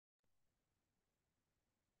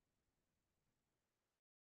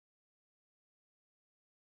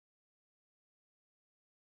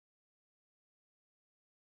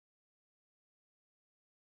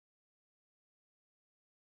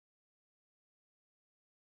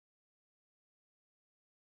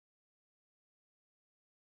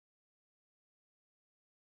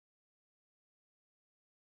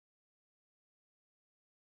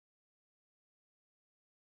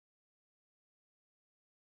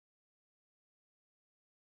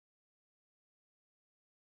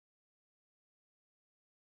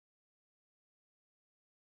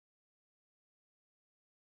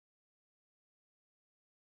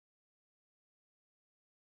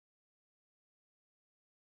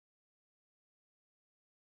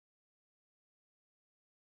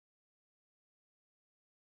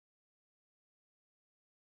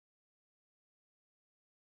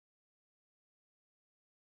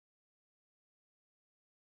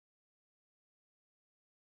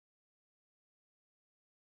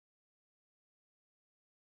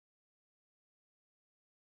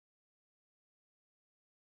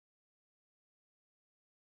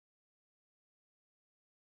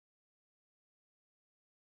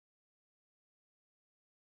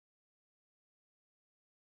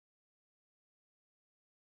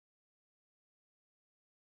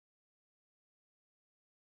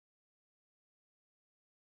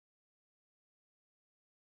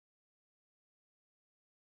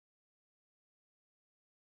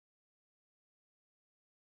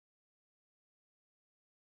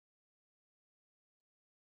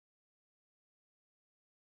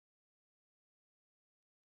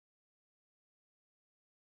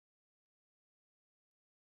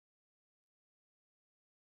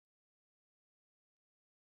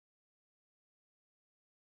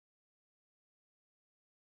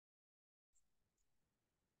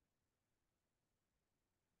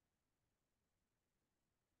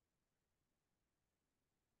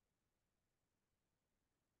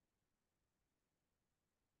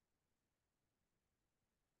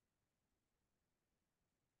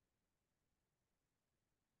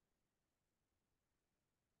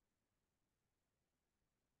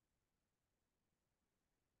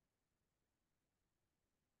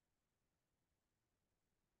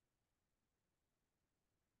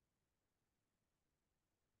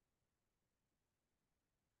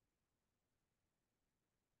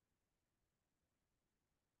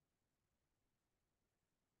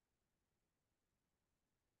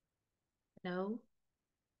Hello.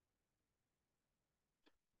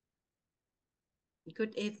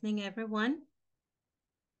 Good evening, everyone.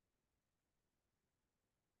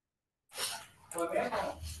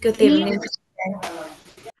 Good evening.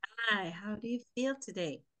 Hi, how do you feel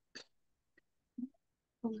today?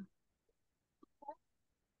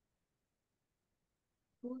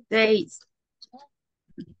 Days.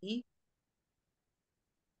 Okay.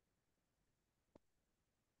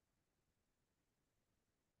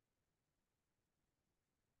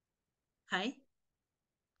 Hi.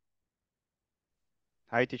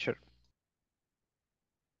 Hi, teacher.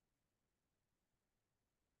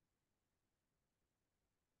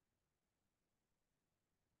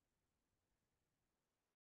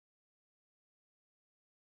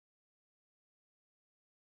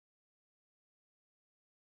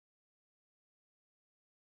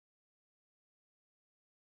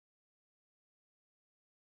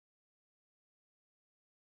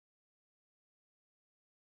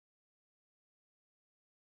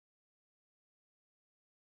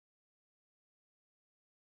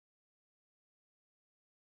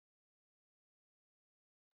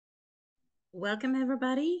 Welcome,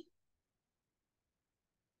 everybody.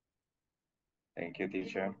 Thank you,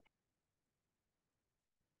 teacher.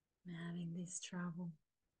 I'm having this trouble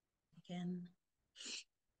again.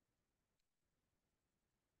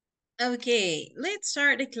 Okay, let's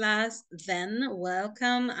start the class then.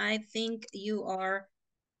 Welcome. I think you are,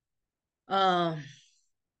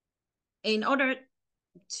 in order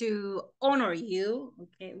to honor you,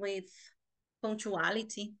 okay, with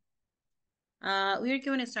punctuality, we are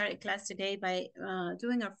going to start a class today by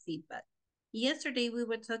doing our feedback. Yesterday, we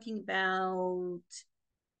were talking about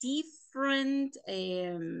different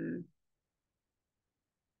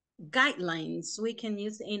guidelines we can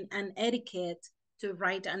use in an etiquette to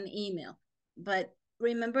write an email. But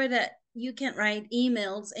remember that you can write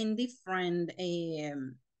emails in different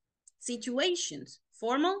situations,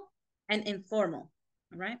 formal and informal,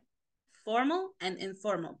 all right? Formal and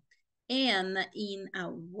informal. And in a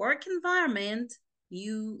work environment,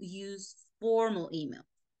 you use formal email,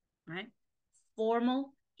 right?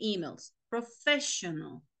 Formal emails,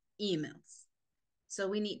 professional emails. So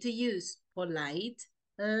we need to use polite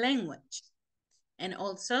language. And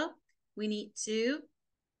also we need to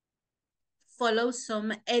follow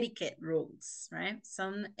some etiquette rules, right?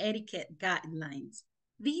 Some etiquette guidelines.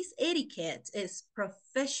 This etiquette is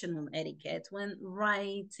professional etiquette when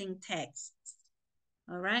writing texts,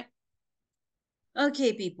 all right?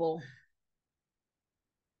 Okay, people.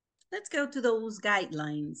 Let's go to those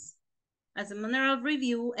guidelines. As a manner of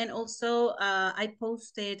review, and also I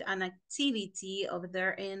posted an activity over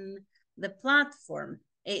there in the platform.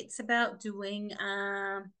 It's about doing,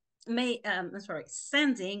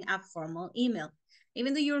 sending a formal email.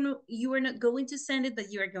 Even though you are not going to send it,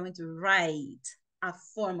 but you are going to write a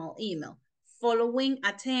formal email following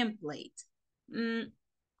a template.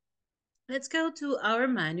 Let's go to our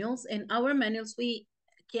manuals. In our manuals, we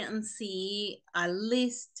can see a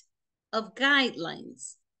list of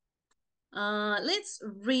guidelines. Let's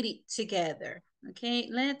read it together. Okay,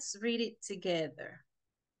 let's read it together.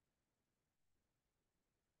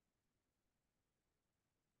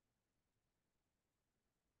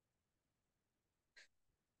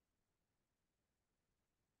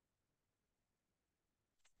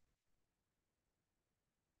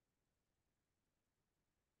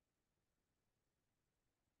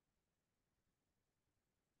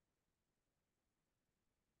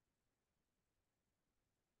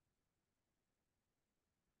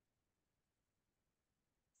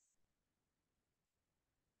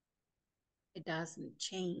 It doesn't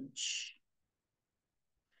change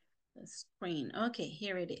the screen. Okay,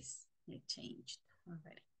 here it is. It changed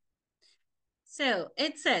already. So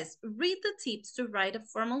it says, read the tips to write a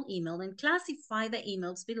formal email and classify the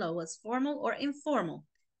emails below as formal or informal.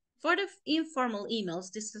 For the informal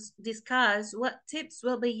emails, discuss what tips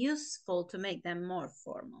will be useful to make them more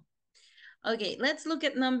formal. Okay, let's look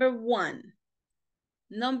at number one.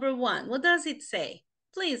 Number one, what does it say?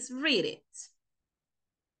 Please read it.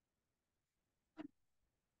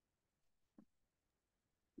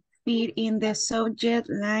 Fill in the subject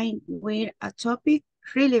line with a topic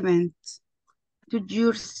relevant to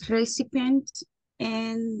your recipient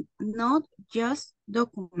and not just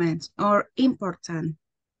documents or important.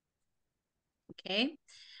 Okay.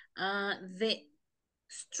 The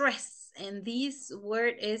stress in this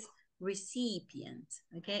word is recipient.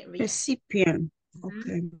 Okay. Recipient.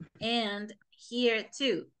 Okay. And here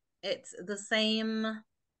too, it's the same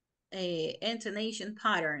intonation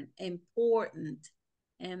pattern. Important.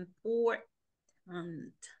 Important.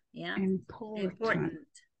 Yeah. Important. Important.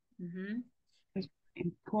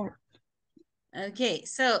 Important. Okay,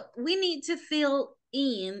 so we need to fill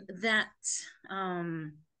in that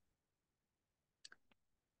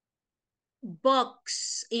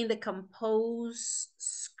box in the compose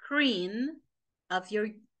screen of your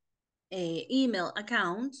email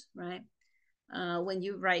account, right? When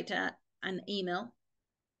you write an email,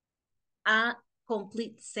 a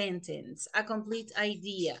complete sentence, a complete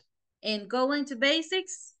idea. And go into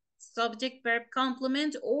basics, subject, verb,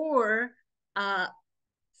 complement, or a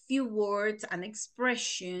few words, an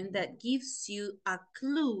expression that gives you a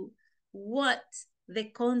clue what the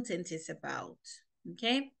content is about,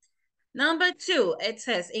 okay? Number 2, it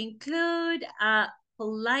says include a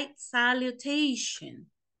polite salutation.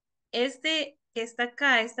 Este que está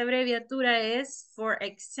acá, esta abreviatura es for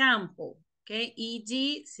example, okay?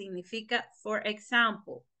 EG significa for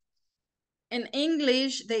example. In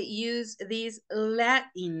English, they use this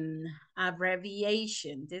Latin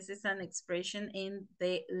abbreviation. This is an expression in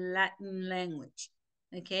the Latin language,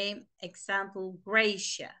 okay? Example,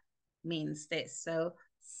 gratia means this. So,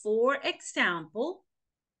 for example,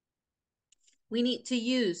 we need to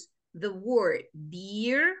use the word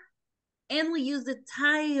dear, and we use the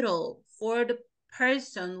title for the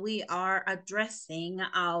person we are addressing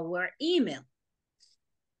our email.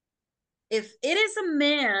 If it is a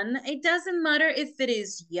man, it doesn't matter if it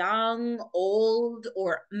is young, old,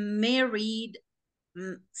 or married,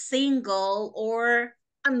 single, or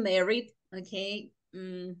unmarried, okay?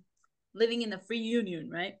 Living in a free union,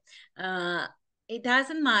 right? It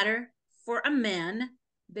doesn't matter. For a man,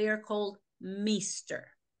 they are called Mr.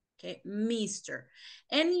 Okay, Mr.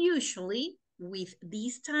 And usually with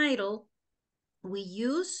this title, we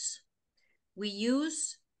use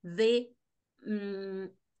the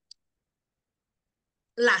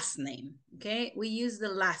last name, okay? We use the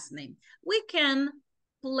last name. We can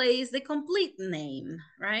place the complete name,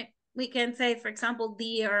 right? We can say, for example,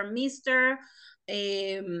 dear Mr.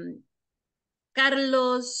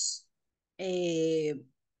 Carlos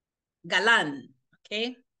Galán,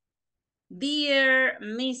 okay? Dear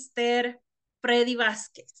Mr. Freddy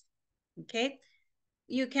Vasquez, okay?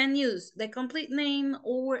 You can use the complete name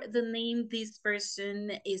or the name this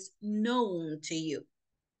person is known to you,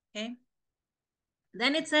 okay?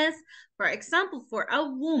 Then it says, for example, for a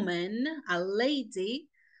woman, a lady,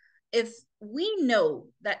 if we know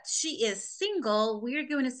that she is single, we're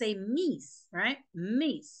going to say Miss, right?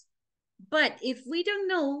 Miss. But if we don't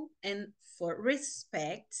know, and for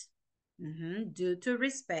respect, due to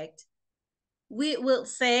respect, we will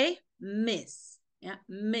say Miss, yeah,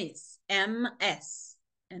 Miss, M-S,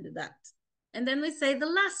 and that. And then we say the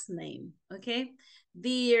last name, okay?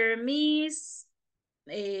 Dear Miss,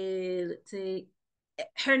 let's say,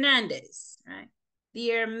 Hernandez, right?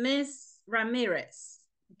 Dear Miss Ramirez,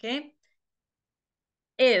 okay?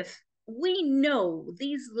 If we know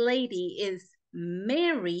this lady is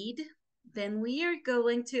married, then we are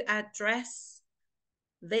going to address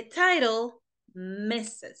the title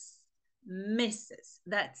Mrs. Mrs.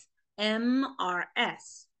 That's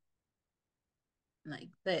M-R-S, like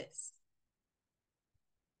this.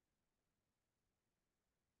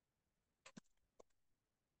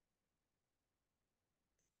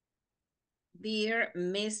 Dear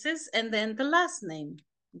Mrs. and then the last name,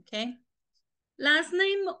 okay? Last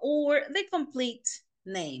name or the complete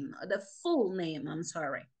name, the full name, I'm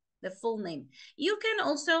sorry, the full name. You can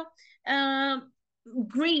also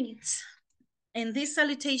greet, in this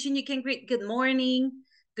salutation, you can greet good morning,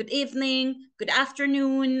 good evening, good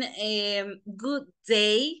afternoon, good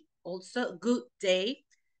day, also good day.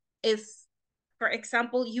 If, for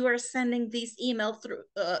example, you are sending this email through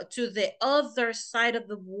to the other side of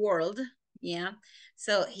the world, yeah,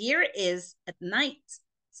 so here is at night.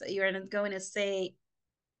 So you're not going to say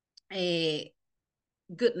a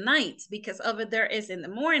good night because over there is in the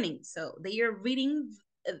morning. So they are reading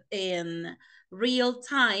in real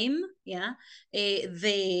time, yeah,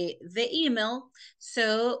 the email.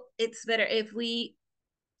 So it's better if we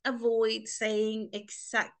avoid saying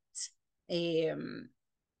exact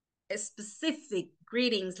specific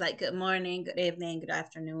greetings like good morning, good evening, good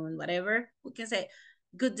afternoon, whatever. We can say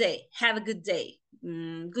good day, have a good day,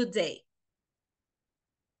 good day.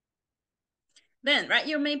 Then write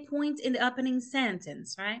your main point in the opening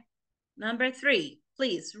sentence, right? Number 3,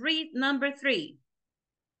 please read number 3.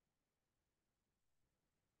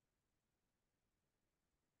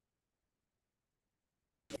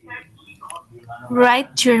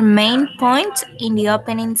 Write your main point in the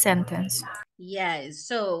opening sentence. Yes,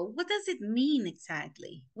 so what does it mean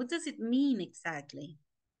exactly? What does it mean exactly?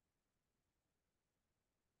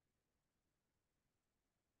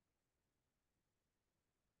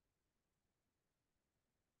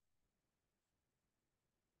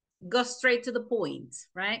 Go straight to the point,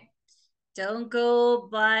 right? Don't go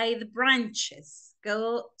by the branches.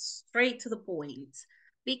 Go straight to the point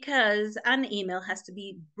because an email has to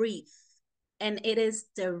be brief and it is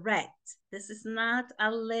direct. This is not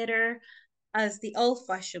a letter as the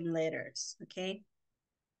old-fashioned letters, okay?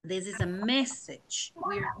 This is a message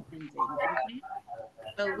we're sending, okay?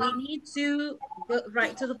 So we need to go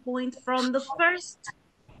right to the point from the first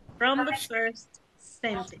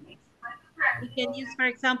sentence. We can use, for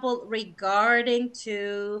example, regarding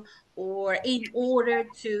to or in order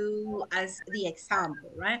to as the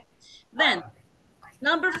example, right? Then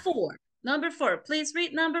number four, please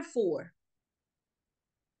read number 4.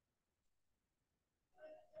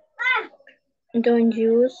 Don't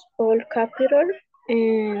use all capital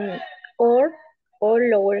and or all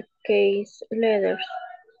lowercase letters.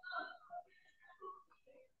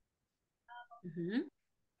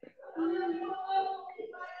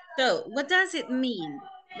 So what does it mean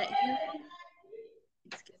that you,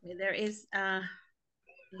 excuse me, there is a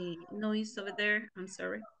noise over there, I'm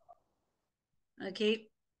sorry. Okay,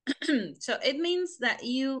 so it means that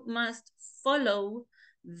you must follow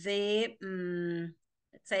the,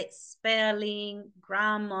 let's say, spelling,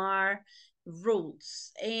 grammar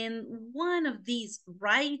rules. And one of these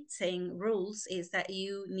writing rules is that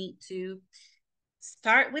you need to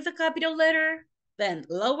start with a capital letter, then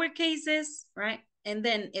lower cases, right? And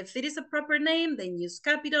then if it is a proper name, then use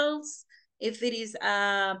capitals. If it is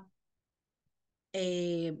a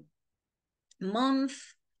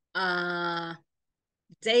month,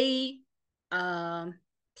 day,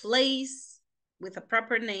 place with a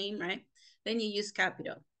proper name, right? Then you use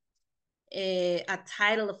capital. A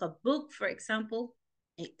title of a book, for example,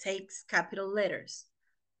 it takes capital letters,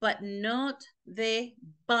 but not the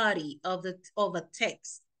body of a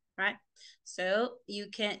text, right? So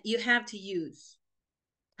you have to use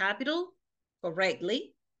capital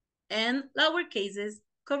correctly and lower cases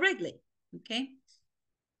correctly, okay?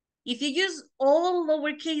 If you use all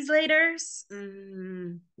lowercase letters,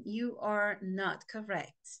 you are not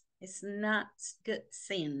correct. It's not good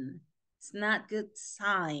sin. It's not good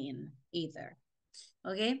sign either,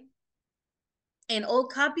 okay? And all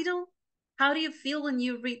capital, how do you feel when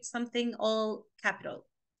you read something all capital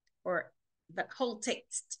or the whole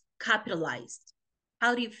text capitalized?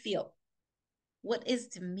 How do you feel? What is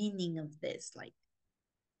the meaning of this? Like,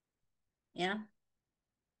 yeah?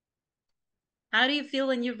 How do you feel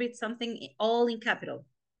when you read something all in capital?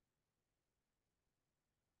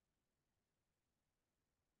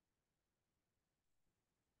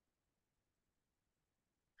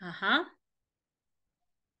 Ajá.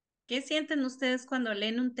 ¿Qué sienten ustedes cuando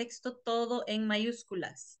leen un texto todo en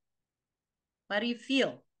mayúsculas? What do you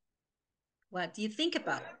feel? What do you think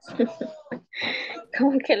about?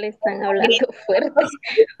 Como que le están hablando fuerte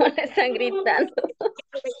o le están gritando.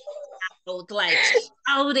 Like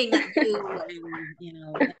shouting at you and, you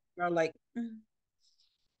know, you're like,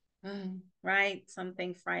 right?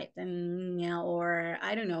 Something frightening, yeah, or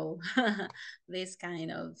I don't know, this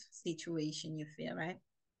kind of situation you feel, right?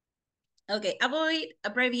 Okay, avoid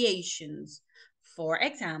abbreviations. For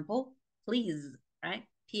example, please, right?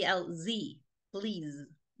 PLZ, please.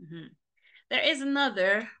 There is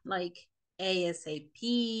another like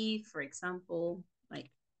ASAP, for example, like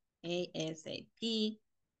ASAP.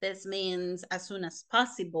 This means as soon as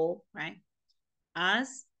possible, right?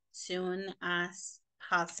 As soon as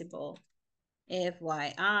possible.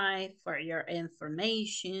 FYI, for your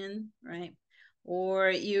information, right? Or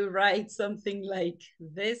you write something like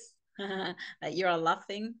this, that you're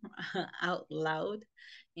laughing out loud,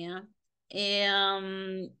 yeah.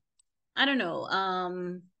 I don't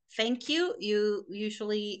know, thank you. You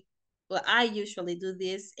usually, well, I usually do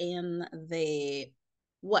this in the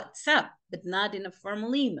WhatsApp, but not in a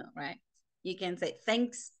formal email, right? You can say,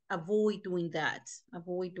 thanks, avoid doing that,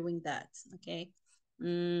 okay?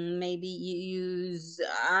 Maybe you use,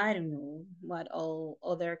 I don't know what all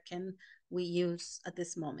other can we use at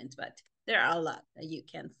this moment, but there are a lot that you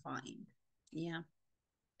can find, yeah.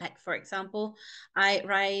 Like, for example, I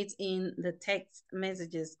write in the text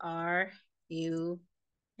messages, are you,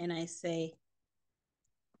 and I say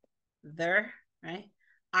there, right?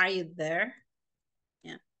 Are you there?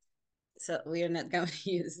 Yeah. So we are not going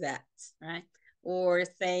to use that, right? Or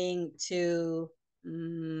saying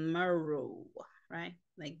tomorrow, right?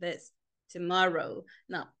 Like this, tomorrow.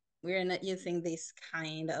 No, we're not using this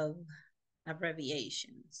kind of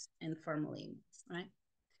abbreviations and formal emails, right?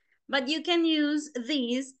 But you can use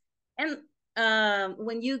these, and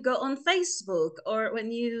when you go on Facebook or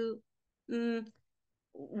when you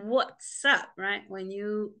WhatsApp, right? When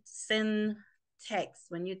you send text,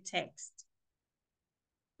 when you text.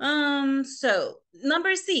 So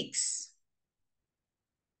number 6.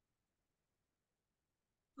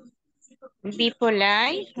 Be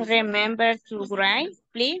polite, remember to write,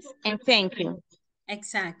 please, and thank you.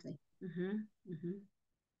 Exactly.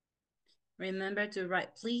 Remember to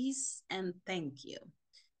write please and thank you.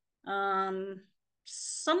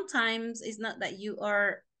 Sometimes it's not that you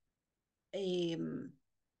are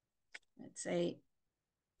let's say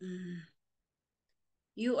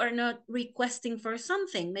you are not requesting for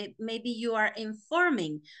something. Maybe you are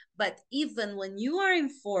informing, but even when you are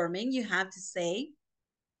informing, you have to say,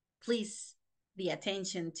 please be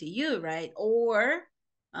attention to you, right? Or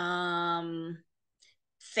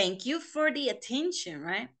thank you for the attention,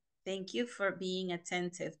 right? Thank you for being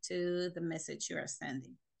attentive to the message you are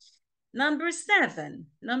sending. Number 7.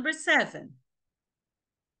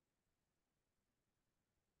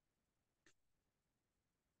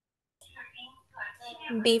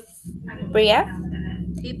 Be brief.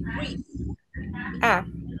 Be brief.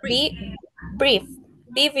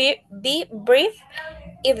 Be brief. Be brief.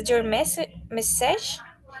 If your message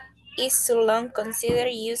is too long, consider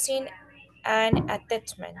using an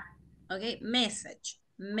attachment. Okay, message.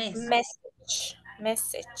 Message.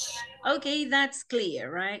 Okay, that's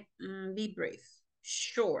clear, right? Be brief,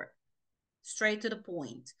 short, straight to the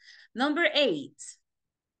point. Number 8.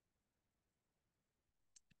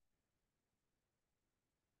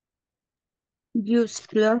 Use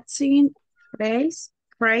closing phrase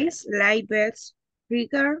like this.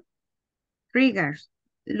 Triggers.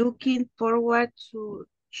 Looking forward to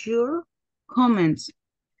your comments.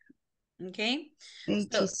 Okay, so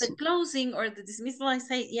HSC. the closing or the dismissal, I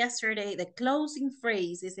said yesterday, the closing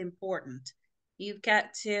phrase is important. You've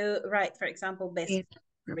got to write, for example, best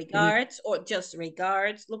regards or just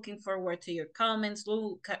regards, looking forward to your comments,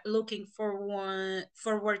 looking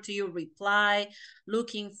forward to your reply,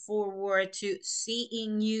 looking forward to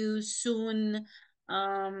seeing you soon.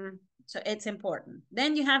 So it's important.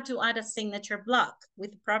 Then you have to add a signature block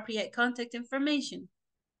with appropriate contact information.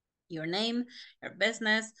 Your name, your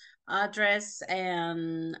business address,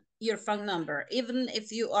 and your phone number, even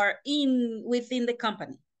if you are within the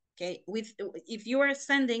company. Okay, if you are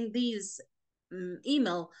sending these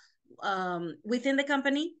email within the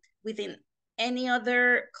company, within any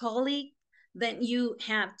other colleague, then you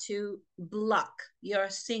have to block your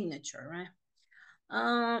signature, right?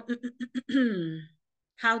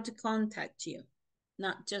 How to contact you,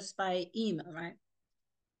 not just by email, right?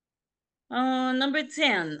 Number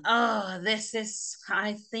 10. This is,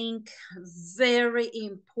 I think, very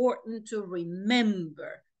important to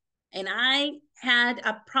remember. And I had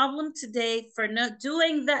a problem today for not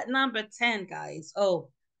doing that number 10, guys.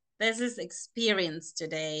 Oh, this is experience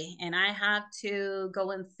today. And I have to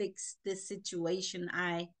go and fix this situation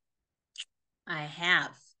I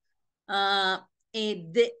have.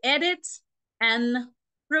 The edit and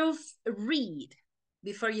proofread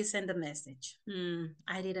before you send a message.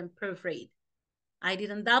 I didn't proofread. I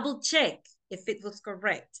didn't double check if it was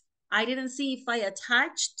correct. I didn't see if I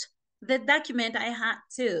attached the document I had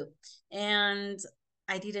to. And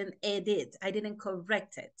I didn't edit. I didn't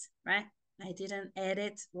correct it, right? I didn't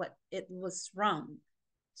edit what it was wrong.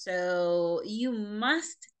 So you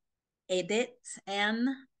must edit and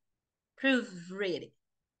proofread it.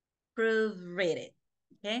 Proofread it,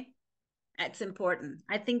 okay? That's important.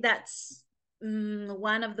 I think that's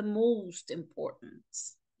one of the most important.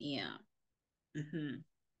 Yeah.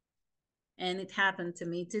 And it happened to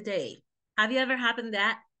me today. Have you ever happened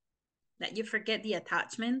that you forget the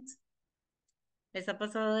attachment? ¿Les ha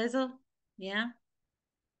pasado eso? Yeah.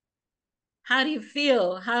 How do you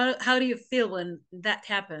feel? How do you feel when that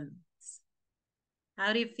happens?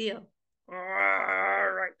 How do you feel?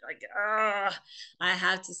 I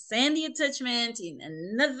have to send the attachment in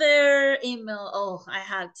another email. I'll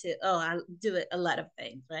do it a lot of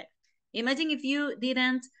things, right? Imagine if you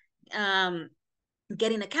didn't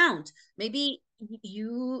get an account. Maybe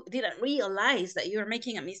you didn't realize that you're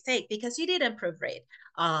making a mistake because you didn't proofread.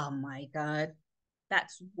 Oh my God,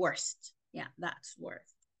 that's worst. Yeah, that's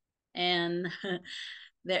worst. And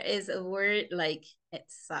there is a word like it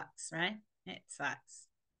sucks, right? It sucks.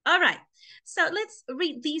 All right, so let's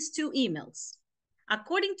read these 2 emails.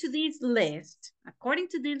 According to this list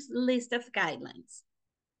of guidelines,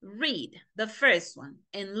 read the first one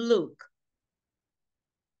and look.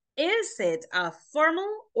 Is it a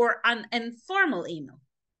formal or an informal email?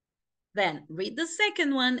 Then read the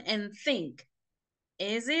second one and think,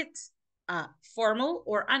 is it a formal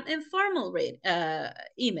or an informal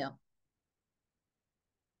email?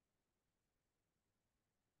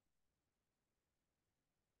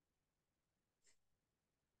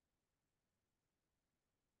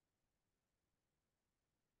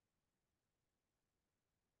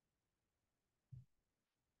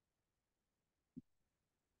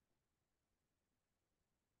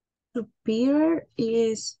 Superior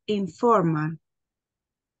is informal.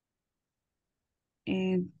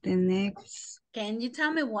 And the next, Can you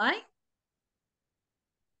tell me why?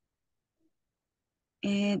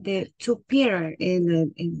 the superior in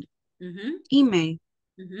the Mm-hmm. email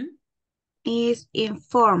Mm-hmm. is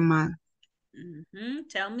informal. Mm-hmm.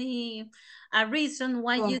 Tell me a reason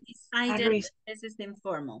why you For a decided reason. that this is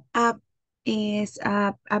informal. Is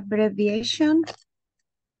a abbreviation.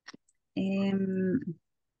 I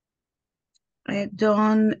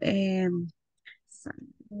don't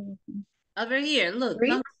Over here, look, read.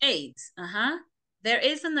 number 8. Uh-huh. There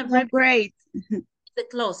is an No, abbreviation great. in the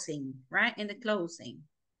closing, right? In the closing.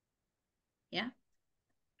 Yeah.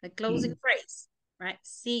 The closing phrase, right?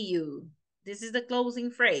 See you. This is the closing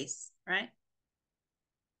phrase, right?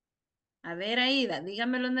 A ver, Aida,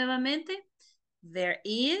 dígamelo nuevamente. There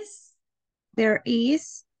is. There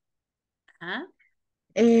is ¿Ah?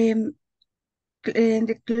 in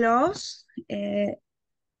the clause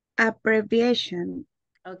abbreviation.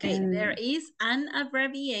 Okay, there is an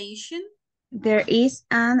abbreviation. There is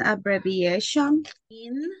an abbreviation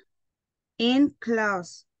In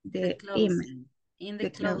clause, the the email, closing. In the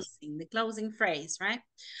the closing phrase, right?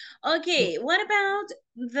 Okay, what about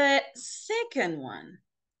the second one?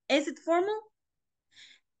 Is it formal?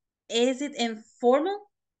 Is it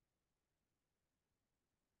informal?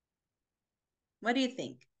 What do you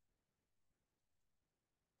think?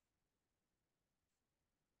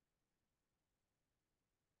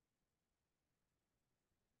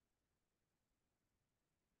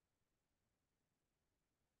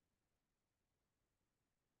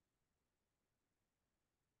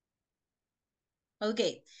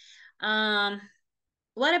 Okay.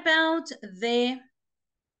 What about the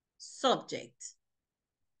subject?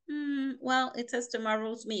 Well, it says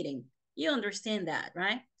tomorrow's meeting. You understand that,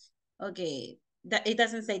 right? Okay. It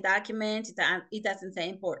doesn't say document. It doesn't say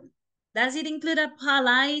important. Does it include a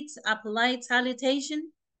polite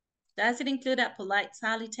salutation? Does it include a polite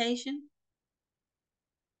salutation?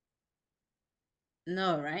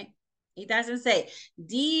 No, right? It doesn't say,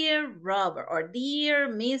 dear Robert or dear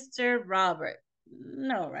Mr. Robert.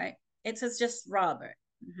 No, right? It says just Robert.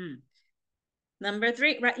 Number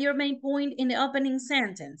 3, write your main point in the opening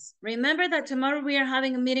sentence. Remember that tomorrow we are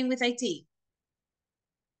having a meeting with IT.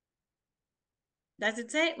 Does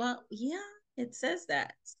it say? Well, yeah, it says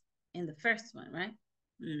that in the first one, right?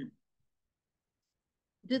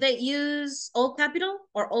 Do they use all capital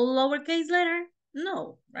or all lowercase letter?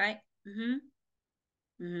 No, right?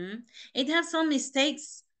 It has some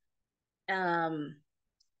mistakes,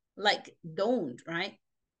 like don't, right?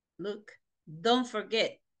 Look, don't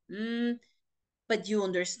forget. But you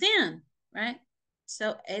understand, right?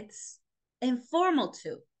 So it's informal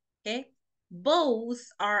too, okay?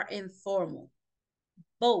 Both are informal.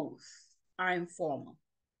 Both are informal,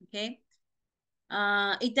 okay?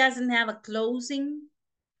 It doesn't have a closing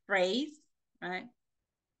phrase, right?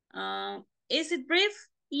 Is it brief?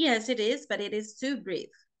 Yes, it is, but it is too brief.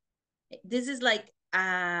 This is like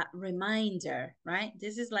a reminder, right?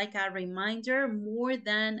 This is like a reminder more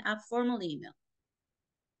than a formal email.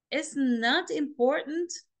 It's not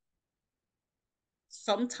important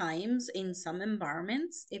sometimes in some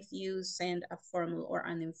environments if you send a formal or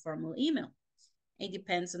an informal email. It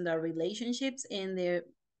depends on the relationships and it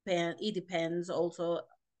depends also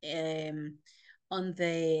on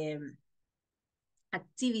the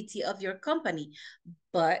activity of your company.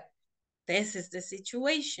 But this is the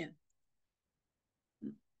situation.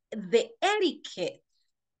 The etiquette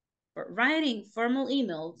for writing formal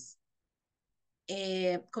emails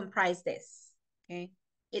comprise this, okay?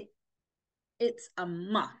 It's a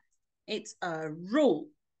must. It's a rule,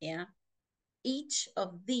 yeah? Each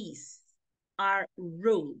of these are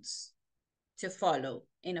rules to follow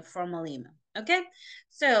in a formal email, okay?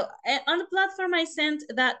 So on the platform, I sent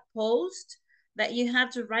that post that you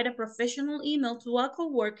have to write a professional email to a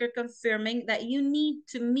coworker confirming that you need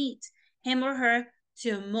to meet him or her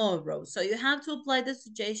tomorrow. So you have to apply the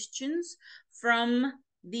suggestions from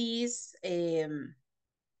these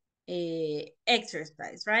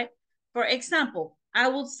exercise, right? For example, I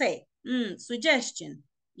would say, suggestion,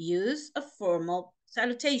 use a formal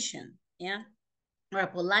salutation, yeah? Or a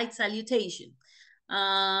polite salutation.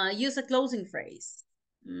 Use a closing phrase.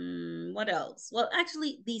 What else? Well,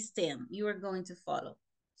 actually, these 10 you are going to follow.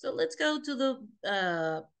 So let's go to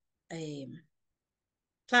the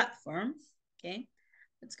platform, okay?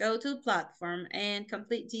 Let's go to the platform and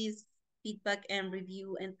complete these feedback and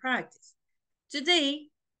review and practice. Today,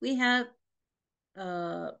 we have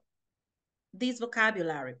this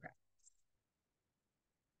vocabulary practice.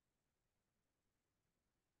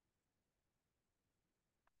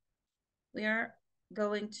 We are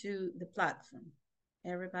going to the platform.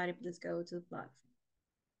 Everybody, please go to the platform.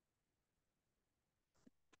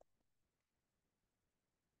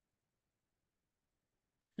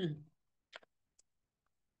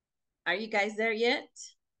 Are you guys there yet?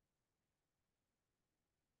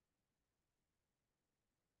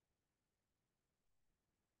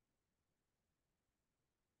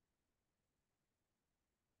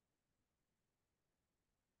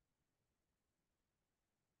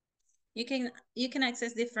 You can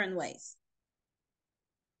access different ways.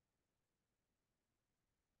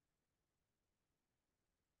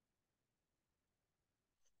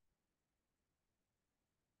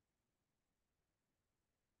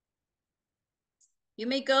 You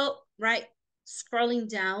may go right scrolling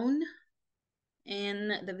down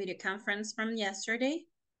in the video conference from yesterday.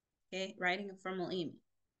 Okay, writing a formal email.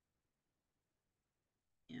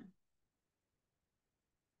 Yeah.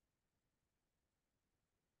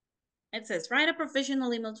 It says, write a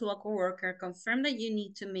professional email to a coworker, confirm that you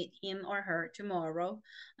need to meet him or her tomorrow,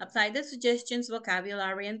 apply the suggestions,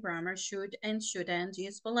 vocabulary, and grammar, should and shouldn't,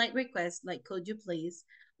 use polite requests like, could you please,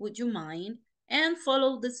 would you mind, and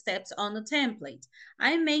follow the steps on the template.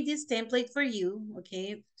 I made this template for you,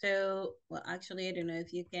 okay? So, well, actually, I don't know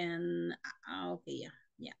if you can, okay,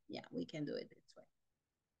 yeah, we can do it this way.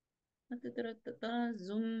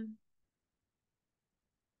 Zoom.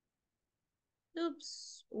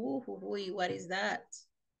 Oops. Ooh, what is that?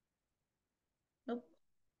 Nope.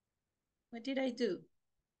 What did I do?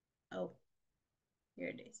 Oh, here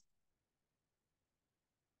it is.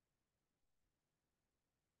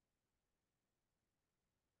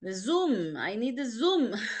 The Zoom. I need the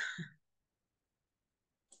Zoom.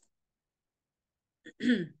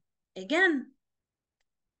 Again.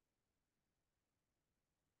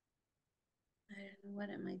 I don't know, what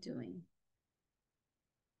am I doing?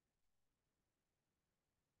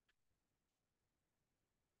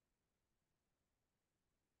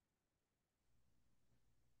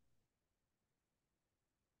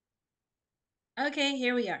 Okay,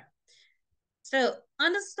 here we are. So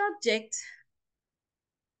on the subject,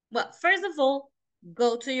 well, first of all,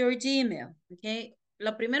 go to your Gmail, okay?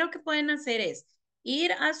 Lo primero que pueden hacer es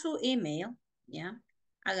ir a su email, ¿ya?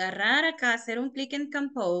 Agarrar acá, hacer un clic en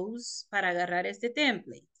Compose para agarrar este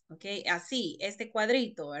template, ok? Así, este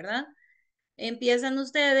cuadrito, ¿verdad? Empiezan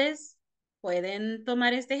ustedes, pueden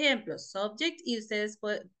tomar este ejemplo, subject, y ustedes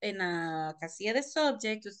en la casilla de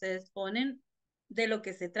subject, ustedes ponen de lo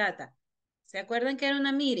que se trata. ¿Se acuerdan que era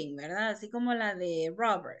una meeting, verdad? Así como la de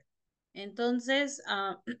Robert. Entonces,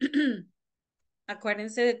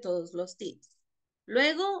 acuérdense de todos los tips.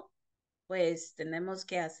 Luego, pues tenemos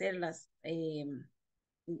que hacerlas,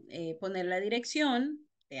 poner la dirección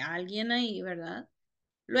de alguien ahí, ¿verdad?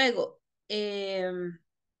 Luego,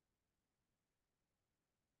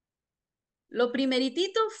 lo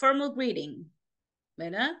primeritito, formal greeting,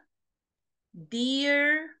 ¿verdad?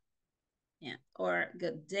 Dear, yeah, or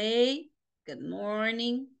good day, good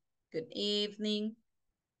morning, good evening,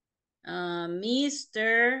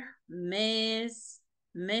 Mr., Miss,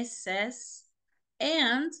 Mrs.,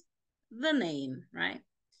 and the name, right?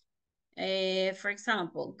 For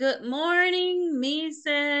example, good morning,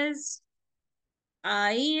 Mrs.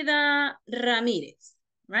 Aida Ramirez,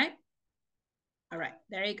 right? All right,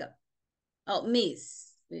 there you go. Oh,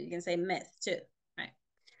 Miss, you can say Miss too, right?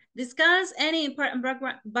 Discuss any important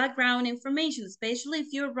background information, especially if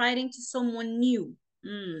you're writing to someone new.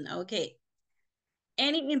 Okay.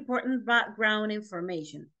 Any important background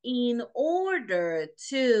information in order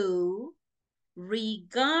to,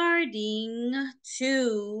 regarding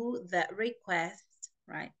to that request,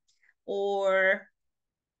 right? Or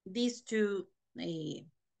these two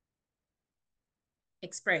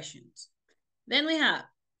expressions. Then we have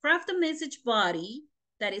craft a message body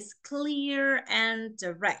that is clear and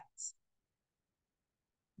direct.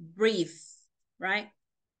 Brief, right?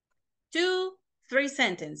 2, 3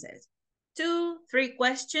 sentences. 2, 3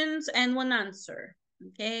 questions and 1 answer.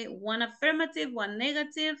 Okay, 1 affirmative, 1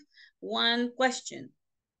 negative, 1 question.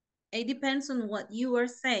 It depends on what you are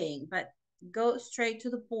saying, but go straight to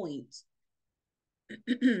the point.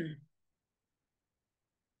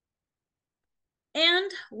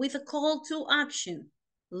 And with a call to action,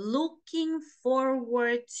 looking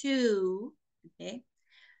forward to, okay,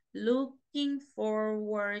 looking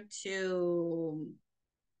forward to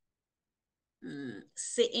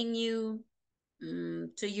seeing you,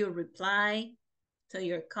 to your reply, to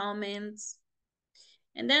your comments.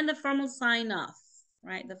 And then the formal sign off,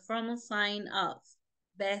 right? The formal sign off,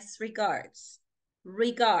 best regards,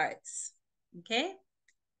 regards, okay?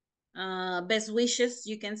 Best wishes,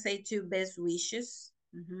 you can say too, best wishes.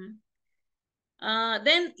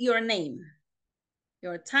 Then your name,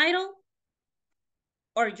 your title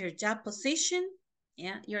or your job position,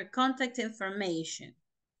 yeah, your contact information,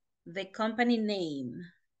 the company name,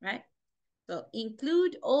 right? So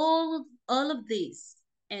include all of these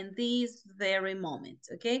in this very moment,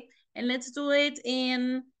 okay? And let's do it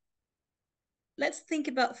in, let's think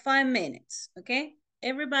about 5 minutes, okay?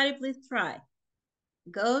 Everybody please try.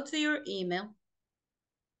 Go to your email,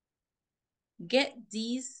 get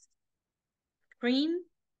this screen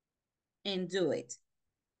and do it.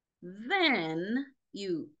 Then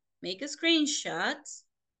you make a screenshot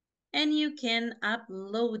and you can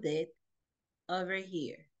upload it over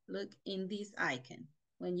here. Look in this icon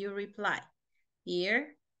when you reply.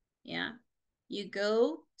 Here, yeah, you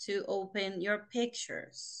go to open your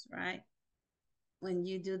pictures, right? When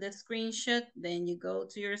you do the screenshot, then you go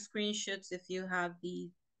to your screenshots if you have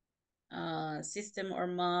the system or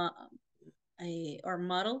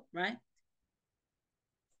model, right?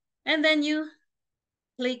 And then you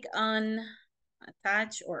click on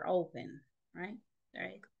attach or open, right? There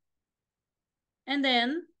you go. And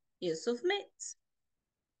then you submit.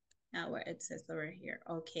 Now where it says over here,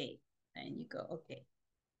 okay. Then you go, okay.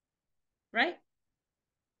 Right?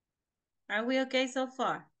 Are we okay so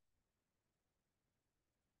far?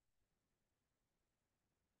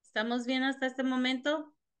 ¿Estamos bien hasta este momento?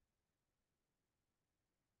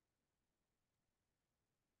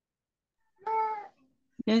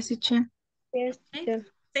 Yes, teacher. Yes, Okay. teacher.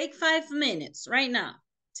 Take 5 minutes right now.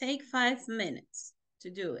 Take 5 minutes to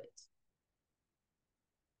do it.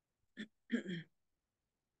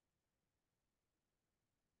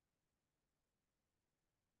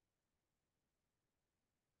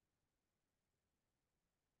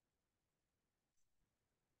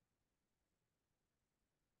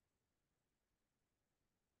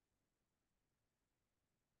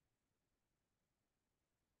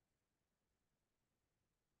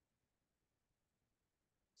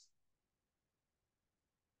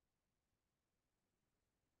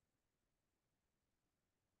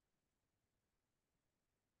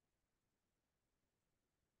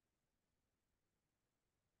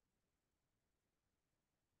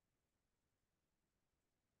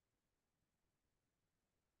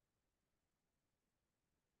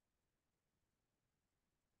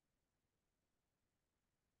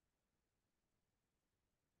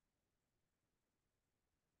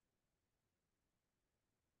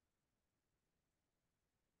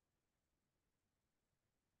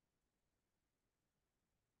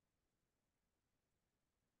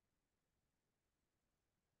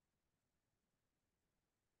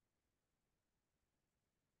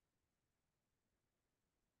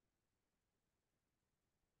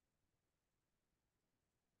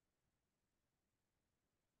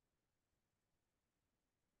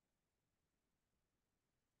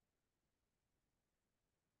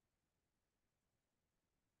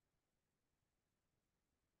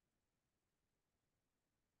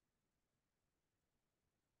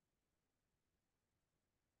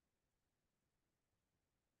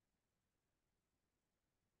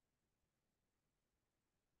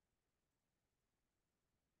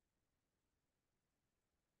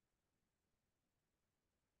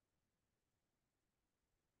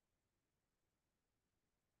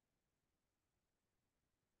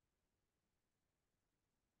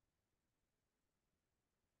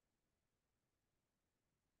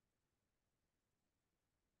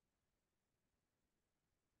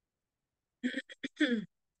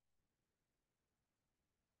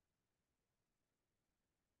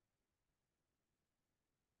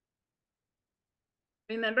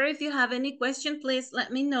 Remember, if you have any question, please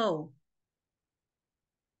let me know.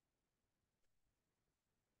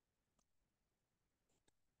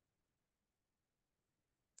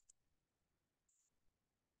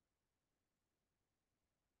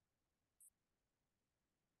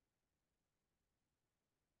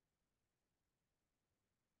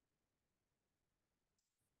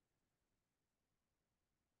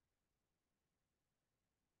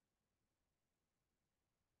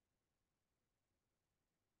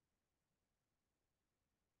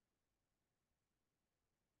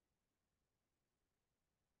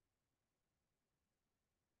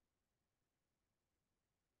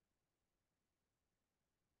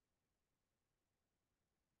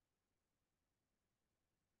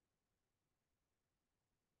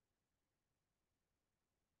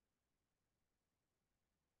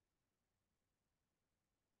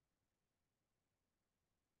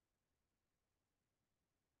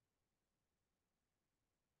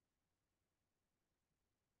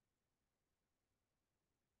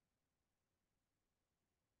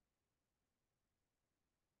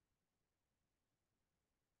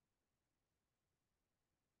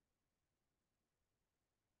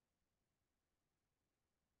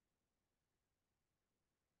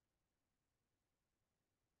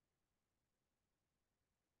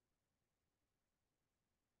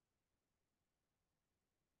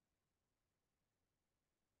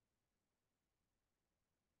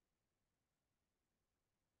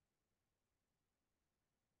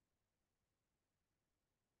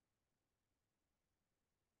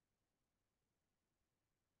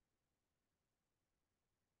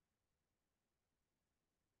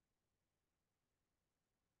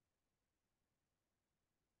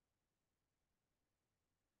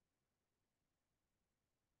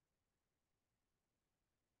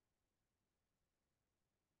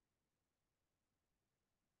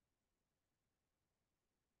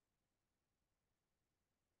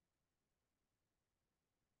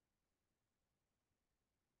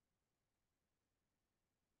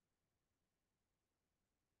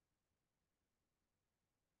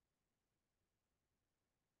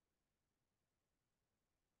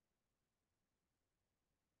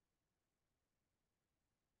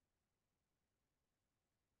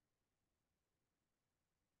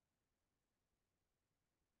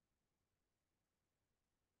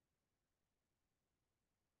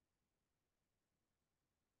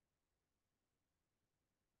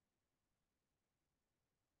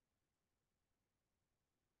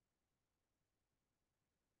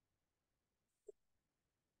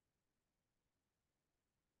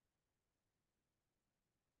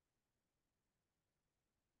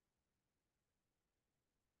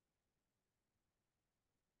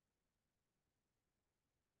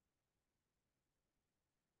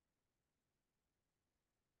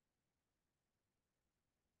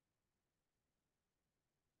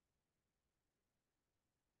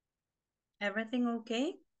 Everything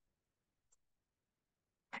okay?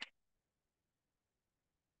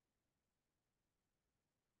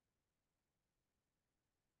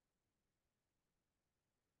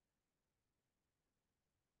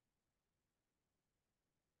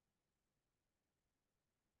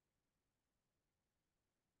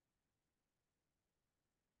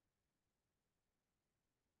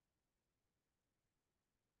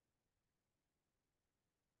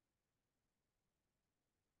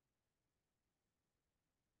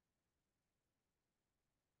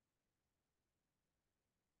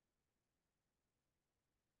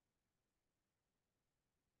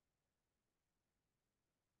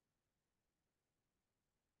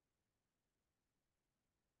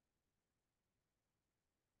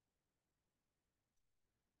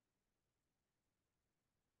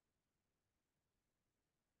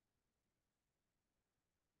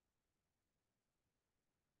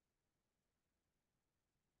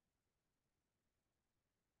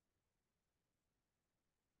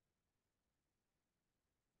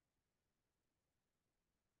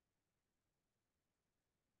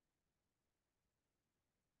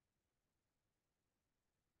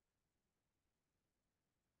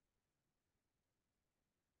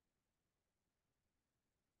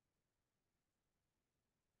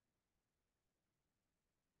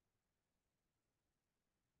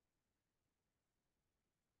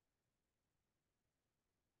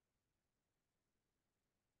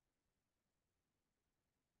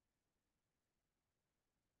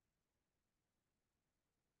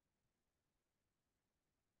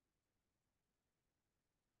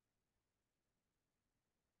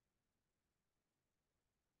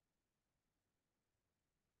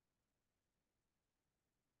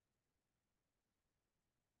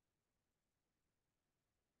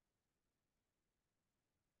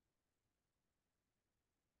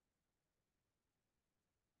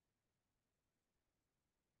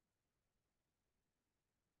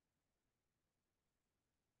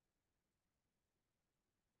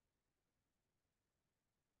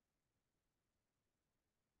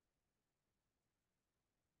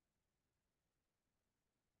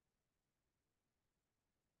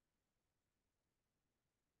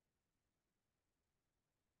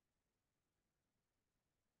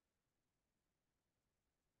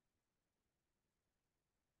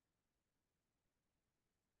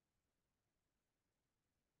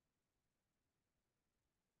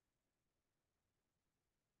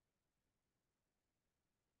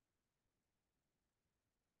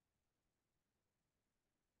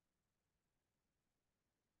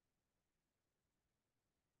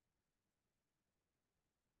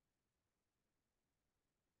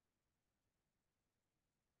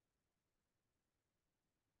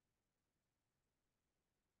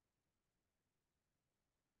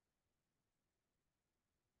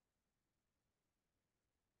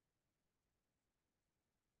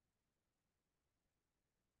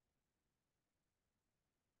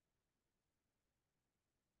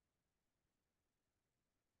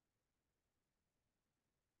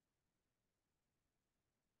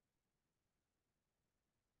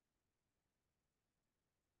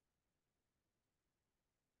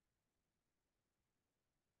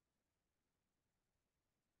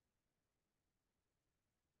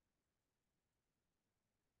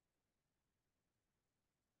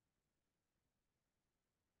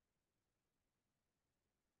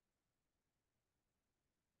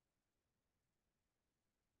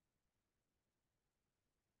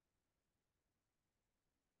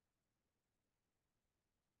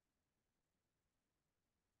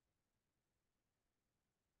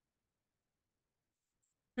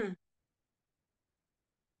 Hmm.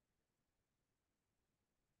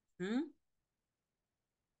 Hmm?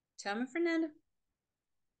 Tell me, Fernando.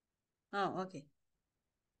 Oh, okay.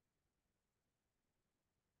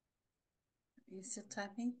 You still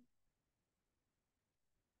typing?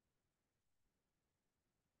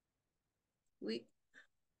 We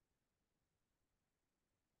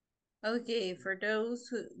Okay, for those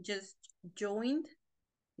who just joined,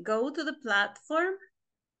 go to the platform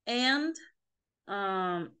and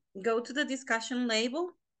go to the discussion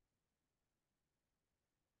label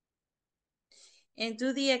and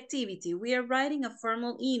do the activity. We are writing a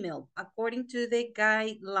formal email according to the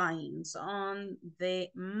guidelines on the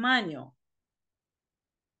manual.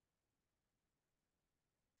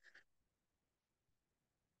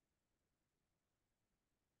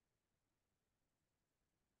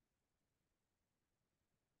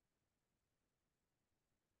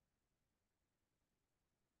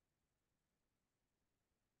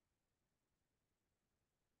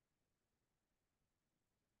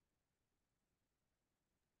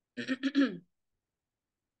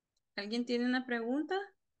 ¿Alguien tiene una pregunta?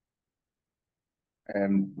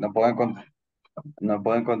 No puedo no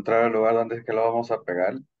puedo encontrar el lugar donde es que lo vamos a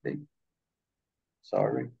pegar. Sí.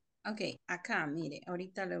 Sorry. Ok, acá, mire,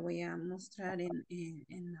 ahorita le voy a mostrar en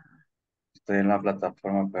la... Estoy en la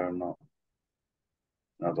plataforma, pero no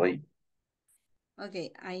doy. Ok,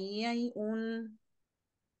 ahí hay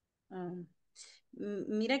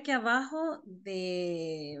mira que abajo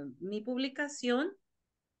de mi publicación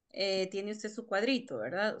tiene usted su cuadrito,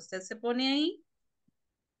 ¿verdad? Usted se pone ahí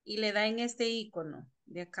y le da en este icono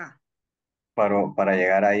de acá. Para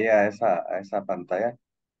llegar ahí a esa pantalla.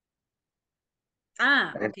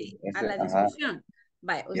 Ah, ok, a la Ajá, discusión.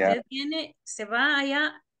 Vaya, ya. usted viene, se va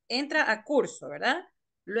allá, entra a curso, ¿verdad?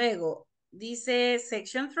 Luego dice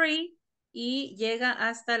section 3 y llega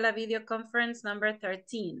hasta la video conference number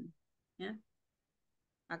 13. ¿Ya?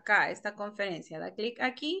 Acá, esta conferencia, da clic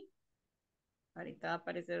aquí. Ahorita va a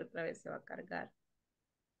aparecer otra vez, se va a cargar.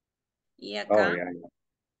 Y Oh, acá, ya,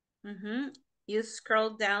 ya. you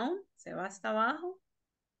scroll down, se va hasta abajo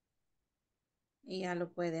y ya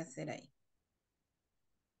lo puede hacer ahí.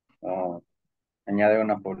 Oh, añade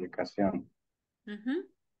una publicación. Ujú.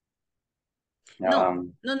 Ya, No,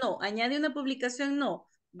 no, no, añade una publicación, no.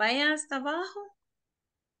 Vaya hasta abajo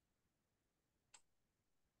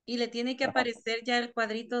y le tiene que ajá. aparecer ya el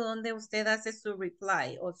cuadrito donde usted hace su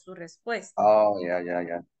reply o su respuesta. Oh, ya, ya,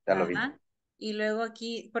 ya. Ya lo vi. Ajá. Y luego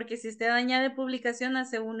aquí, porque si usted añade publicación,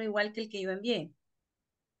 hace uno igual que el que yo envié.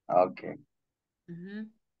 Ok.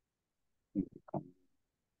 Ujú,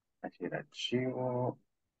 Así el archivo.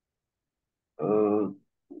 Uh,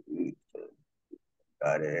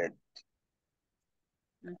 got it.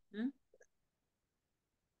 ujú,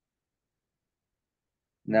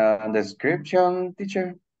 Now, description,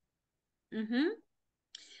 teacher. ujú.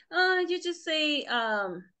 You just say,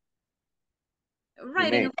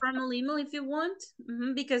 writing Email. a formal email if you want,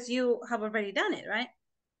 because you have already done it, right?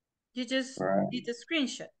 You just Right. did the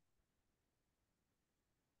screenshot.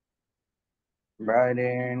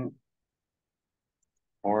 Writing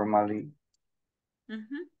formally.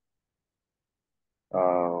 Mhm.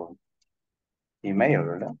 Uh, email,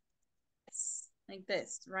 ¿verdad? Yes, like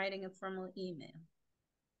this, writing a formal email.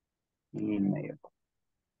 Email.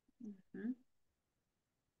 Mhm.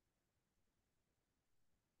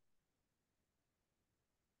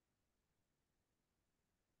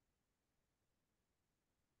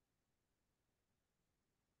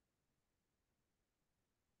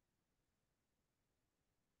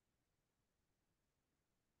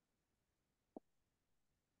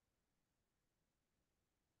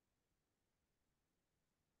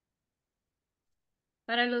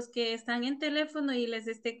 Para los que están en teléfono y les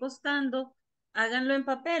esté costando, háganlo en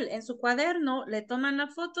papel, en su cuaderno, le toman la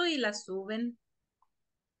foto y la suben.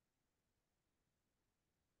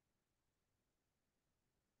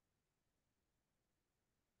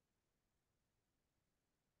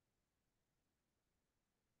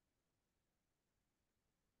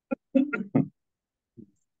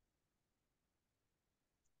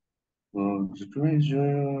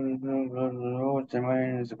 Tema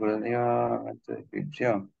de seguridad,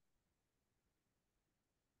 descripción.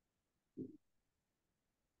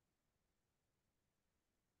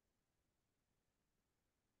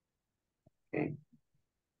 Okay.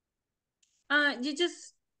 You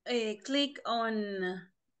just click on,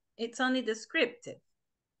 it's only descriptive.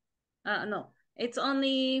 No, uh, it's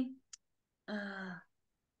only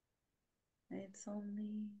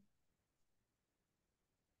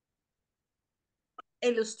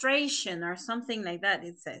illustration or something like that,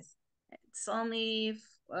 it says. It's only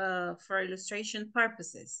for illustration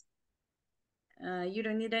purposes. You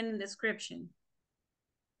don't need any description.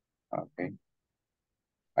 Okay.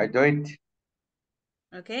 I do it.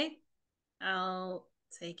 Okay, I'll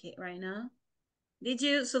take it right now. Did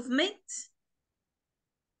you submit?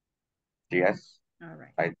 Yes. All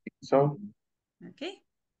right. I think so. Okay.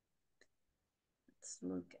 Let's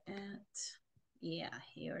look at, yeah,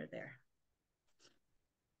 here or there.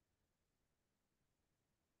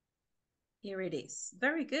 Here it is.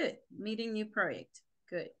 Very good. Meeting new project.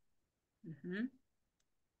 Good.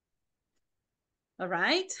 All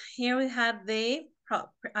right. Here we have the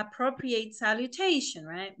appropriate salutation,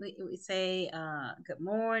 right? We say good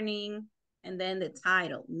morning, and then the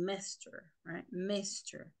title, Mr., right?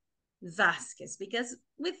 Mr. Vasquez, because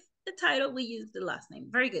with the title, we use the last name.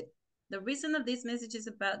 Very good. The reason of this message is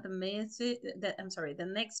about the message that, I'm sorry, the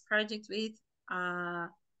next project with Our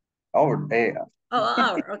day.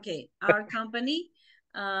 our company.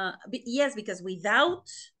 Yes, because without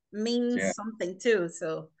means Yeah. something too.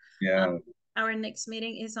 So Yeah. our next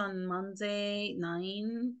meeting is on Monday,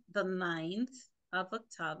 the 9th. of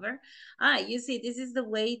October. You see, this is the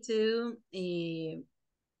way to, in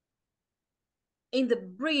the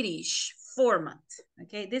British format,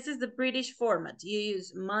 okay? This is the British format. You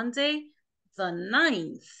use Monday, the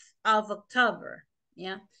 9th of October,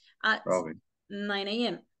 yeah, at 9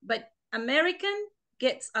 a.m. But American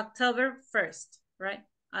gets October 1st, right?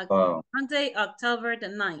 Monday, October the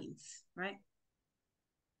 9th, right?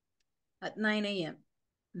 At 9 a.m.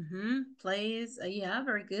 Place, yeah,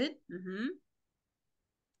 very good.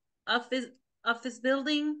 Office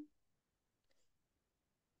building.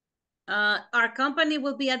 Our company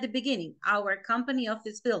will be at the beginning. Our company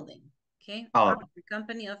office building. Okay. Our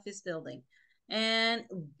company office building. And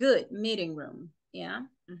good meeting room. Yeah.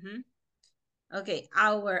 Okay.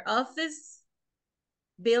 Our office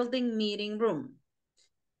building meeting room.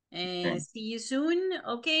 And see you soon.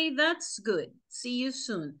 Okay, that's good. See you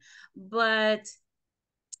soon. But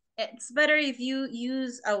it's better if you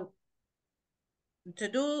use to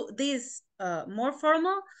do this more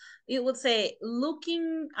formal. It would say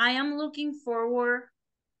I am looking forward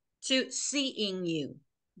to seeing you.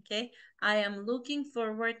 Okay, I am looking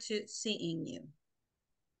forward to seeing you.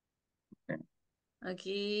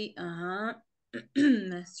 Okay,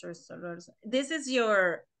 this is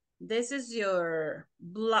your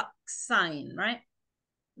block sign, right?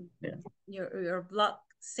 Yeah. Your block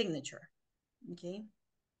signature. Okay.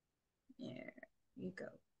 There you go.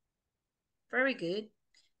 Very good.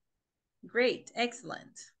 Great.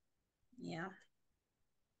 Excellent. Yeah.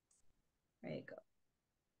 There you go.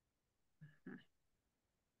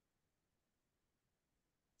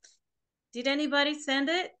 Did anybody send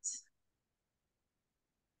it?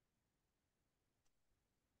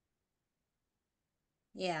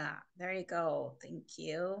 Yeah, there you go. Thank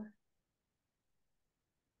you.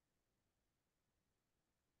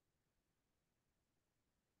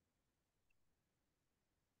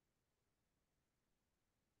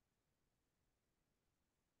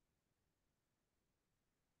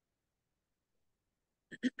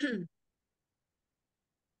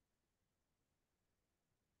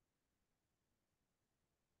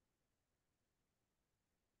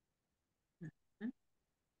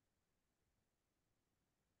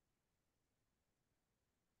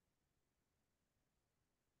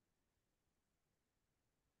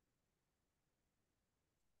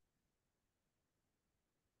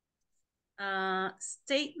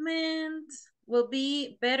 Statement will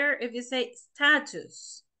be better if you say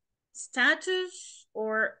status. Status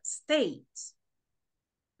or state.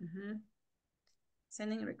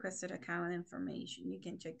 Sending requested account information. You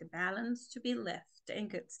can check the balance to be left in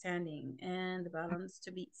good standing and the balance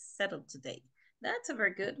to be settled today. That's a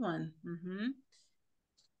very good one.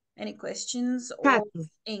 Any questions or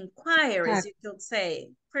inquiries? You could say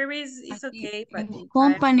queries is okay, but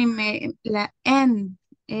company la N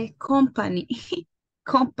company.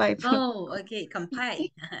 Company. Oh, okay,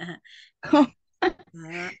 compay. Okay,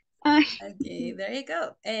 there you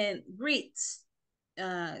go. And greets.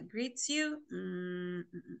 Greets you.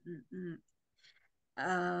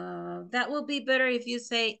 That will be better if you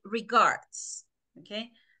say regards.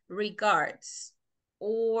 Okay, regards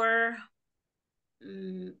or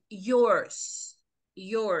yours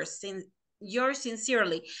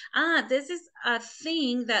sincerely. This is a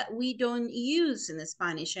thing that we don't use in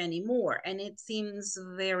Spanish anymore, and it seems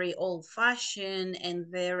very old-fashioned and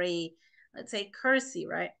very, let's say, cursy,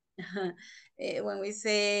 right? When we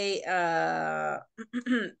say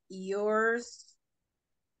yours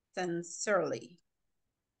sincerely,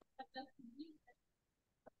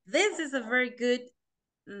 this is a very good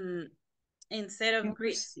instead of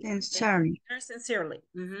greets you. Sincerely.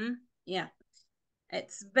 Yeah,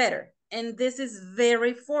 it's better. And this is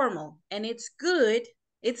very formal and it's good.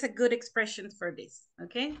 It's a good expression for this.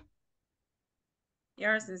 Okay.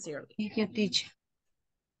 Yours sincerely. Thank you, teacher.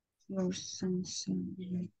 Yours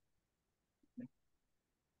sincerely.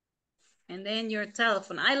 And then your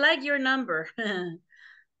telephone. I like your number.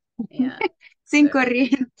 Yeah. Sin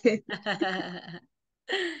corriente.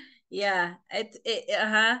 Yeah.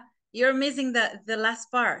 You're missing the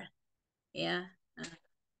last part. Yeah.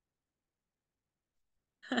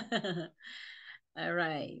 All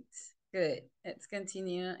right. Good. Let's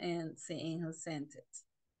continue and seeing who sent it.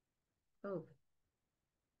 Oh.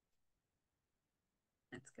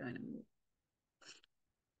 That's going to move.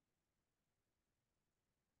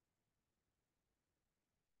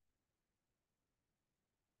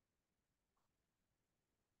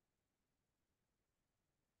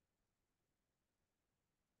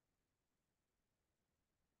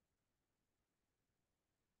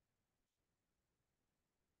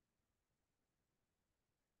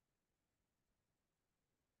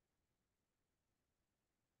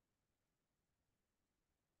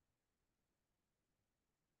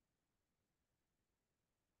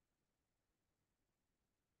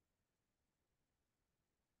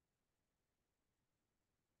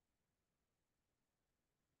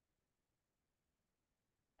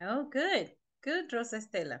 Oh, good. Good, Rosa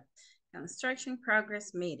Estela. Construction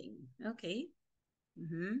progress meeting. Okay.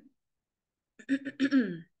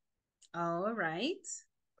 All right.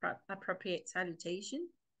 Appropriate salutation.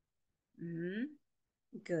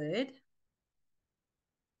 Good.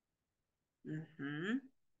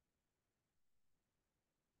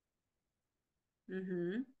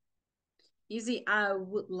 You see, I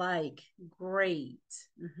would like. Great.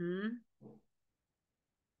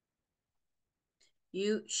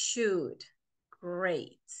 You should.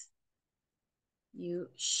 Great. You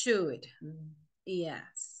should.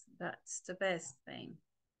 Yes, that's the best thing.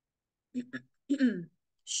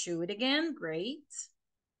 Should again. Great.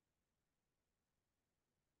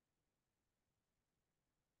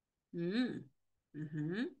 And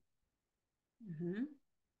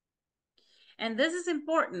this is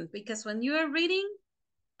important because when you are reading,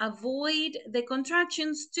 avoid the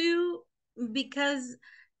contractions too, because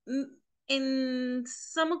in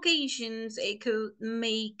some occasions it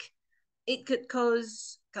could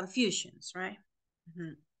cause confusions, right?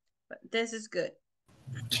 But this is good.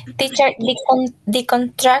 Teacher, the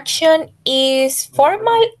contraction is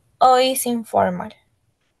formal or is informal?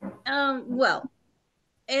 Well,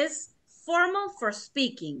 it's formal for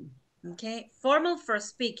speaking, okay? Formal for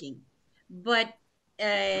speaking, but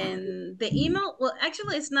the email, well,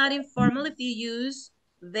 actually it's not informal if you use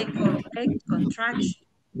the correct contraction,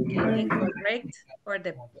 okay? The correct or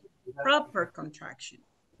the proper contraction,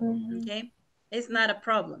 okay? It's not a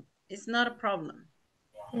problem. It's not a problem.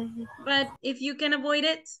 But if you can avoid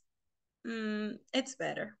it, it's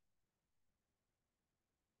better.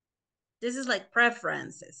 This is like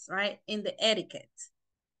preferences, right? In the etiquette.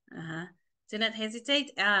 Do not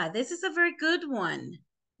hesitate. This is a very good one.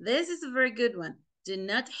 This is a very good one. Do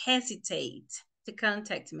not hesitate to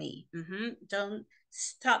contact me. Don't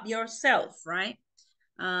stop yourself, right?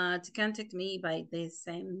 To contact me by the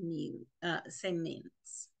same means.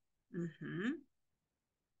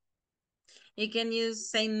 You can use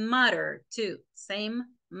same matter too. Same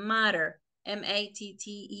matter.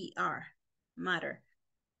 M-A-T-T-E-R. Matter.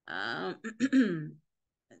 It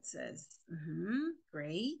says,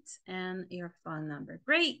 great. And your phone number.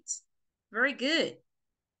 Great. Very good.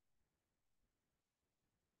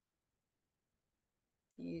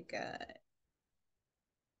 You got it.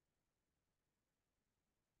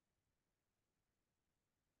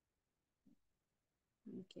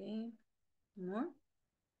 Okay. More?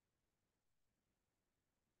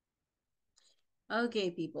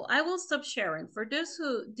 Okay, people. I will stop sharing. For those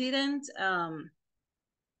who didn't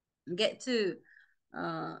get to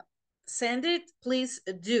send it, please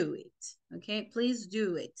do it. Okay, please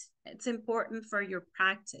do it. It's important for your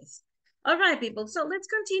practice. All right, people. So let's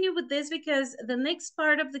continue with this because the next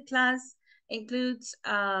part of the class includes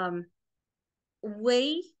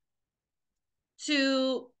way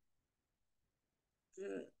to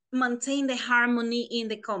maintain the harmony in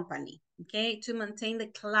the company, okay? To maintain the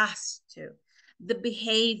class too. The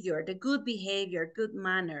behavior, the good behavior, good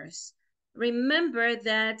manners. Remember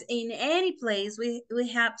that in any place we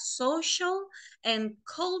have social and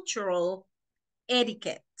cultural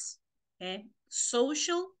etiquette, okay?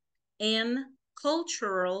 Social and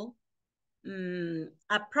cultural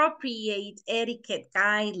appropriate etiquette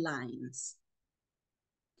guidelines.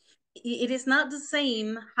 It is not the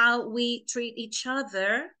same how we treat each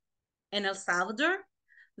other in El Salvador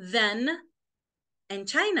than in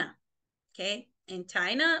China, okay? In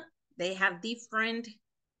China, they have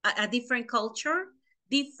a different culture,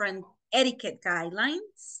 different etiquette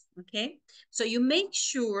guidelines, okay? So you make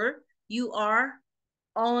sure you are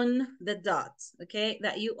on the dot, okay?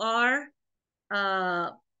 That you are,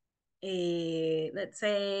 let's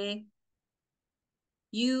say,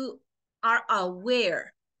 you are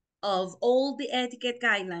aware of all the etiquette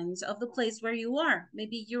guidelines of the place where you are.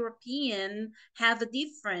 Maybe European have a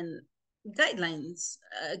different guidelines,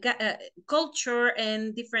 culture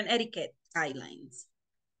and different etiquette guidelines.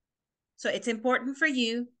 So it's important for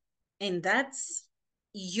you, and that's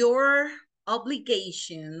your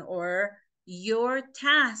obligation or your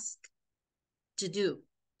task to do.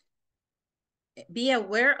 Be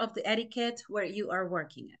aware of the etiquette where you are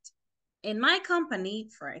working at. In my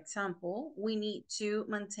company, for example, we need to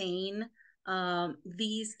maintain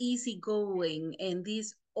these easygoing and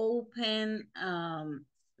these open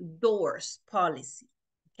doors policy,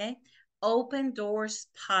 okay? Open doors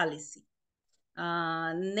policy.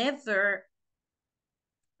 Never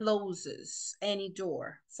closes any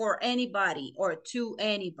door for anybody or to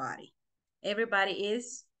anybody. Everybody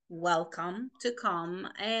is welcome to come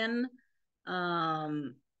and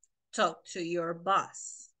talk to your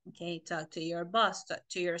boss. Okay, talk to your boss, talk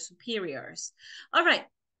to your superiors. All right.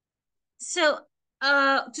 So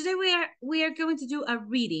Today we are going to do a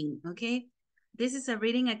reading, okay? This is a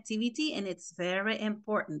reading activity and it's very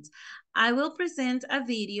important. I will present a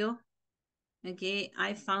video, okay?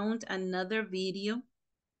 I found another video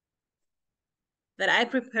that I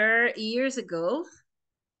prepared years ago,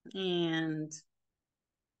 and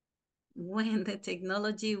when the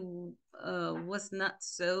technology was not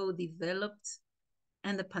so developed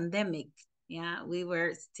and the pandemic, yeah, we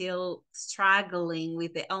were still struggling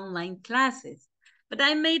with the online classes. But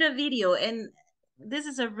I made a video and this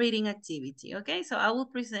is a reading activity, okay? So I will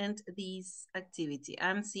present this activity.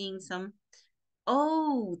 I'm seeing some.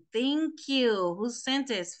 Oh, thank you. Who sent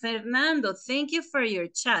this? Fernando, thank you for your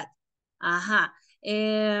chat. Aha.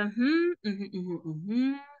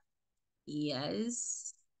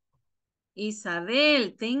 Yes.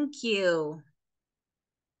 Isabel, thank you.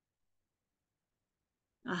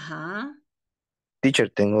 Ajá. Teacher,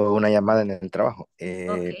 tengo una llamada en el trabajo.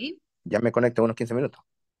 Okay. Ya me conecto en unos 15 minutos.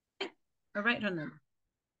 All right, Ronald.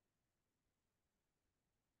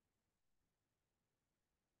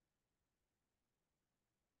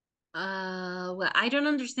 Well, I don't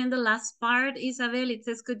understand the last part, Isabel. It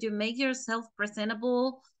says, could you make yourself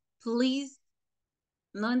presentable, please?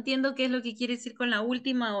 No entiendo qué es lo que quiere decir con la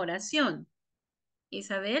última oración.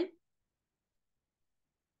 Isabel.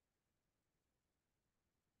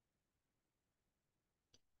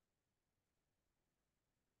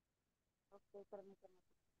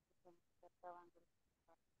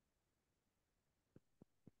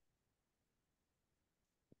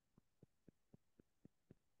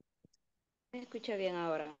 ¿Me escucha bien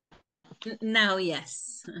ahora? Now,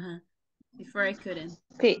 yes. Before I couldn't.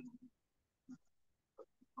 Sí.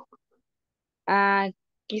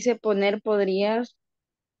 Quise poner, ¿podrías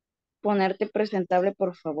ponerte presentable,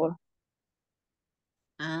 por favor?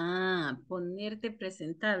 Ponerte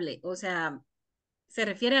presentable. O sea, se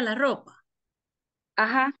refiere a la ropa.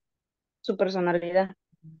 Ajá, su personalidad.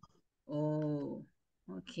 Oh,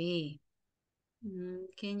 okay.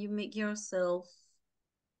 Can you make yourself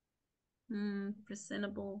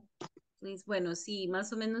presentable, please? Bueno, sí,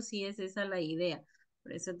 más o menos sí es esa la idea.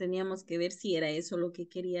 Por eso teníamos que ver si era eso lo que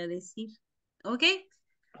quería decir. Ok,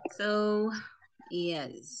 so,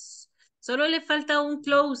 yes. Solo le falta un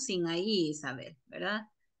closing ahí, Isabel, ¿verdad?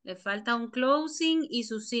 Le falta un closing y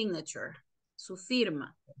su signature, su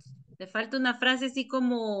firma. Le falta una frase así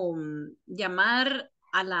como llamar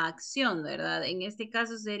a la acción, ¿verdad? En este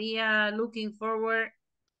caso sería looking forward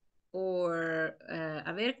or,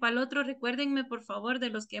 a ver, ¿cuál otro? Recuérdenme, por favor, de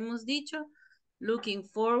los que hemos dicho. Looking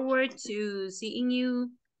forward to seeing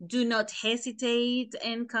you. Do not hesitate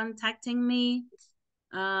in contacting me.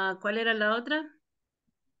 ¿Cuál era la otra?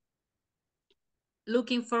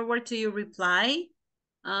 Looking forward to your reply.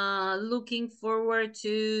 Looking forward to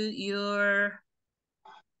your...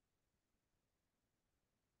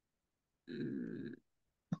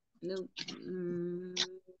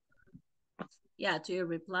 yeah, to your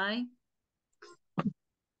reply.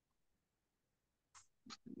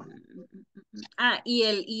 Y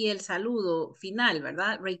el saludo final,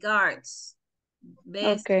 ¿verdad? Regards.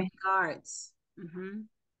 Best Okay. regards.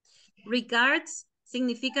 Regards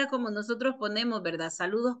significa como nosotros ponemos, ¿verdad?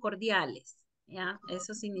 Saludos cordiales. ¿Ya?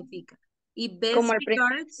 Eso significa. Y best Como al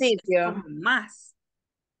regards es principio. como más.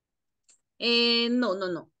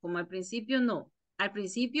 No. Como al principio no. Al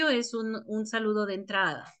principio es un saludo de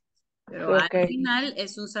entrada. Pero al Okay. final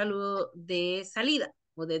es un saludo de salida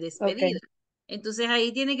o de despedida. Okay. Entonces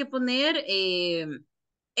ahí tiene que poner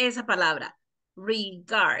esa palabra,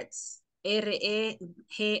 regards, R-E-G-A-D,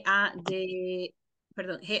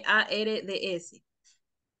 perdón, G-A-R-D-S.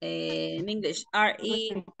 En English,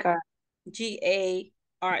 R-E-G-A-R-D-S.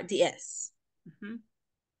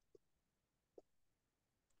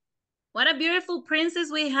 What a beautiful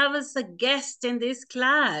princess we have as a guest in this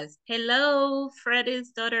class. Hello,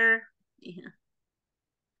 Freddy's daughter. Yeah.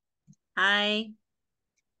 Hi.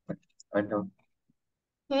 Bueno,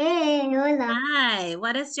 Hey, hola. Hi,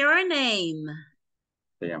 what is your name?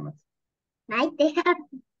 te llamas. Maite.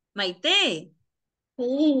 Maite.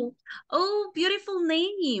 Sí. Oh, beautiful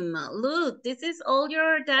name. Look, this is all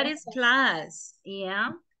your daddy's class.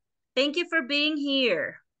 Yeah. Thank you for being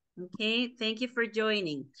here. Okay, thank you for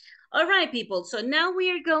joining. All right, people. So now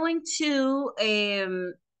we are going to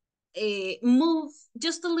move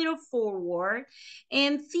just a little forward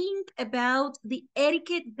and think about the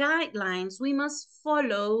etiquette guidelines we must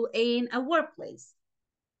follow in a workplace.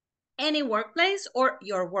 Any workplace or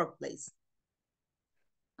your workplace.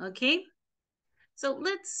 Okay, so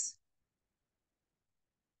let's,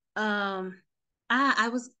 I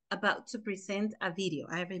was about to present a video,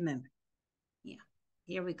 I remember. Yeah,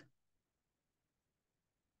 here we go.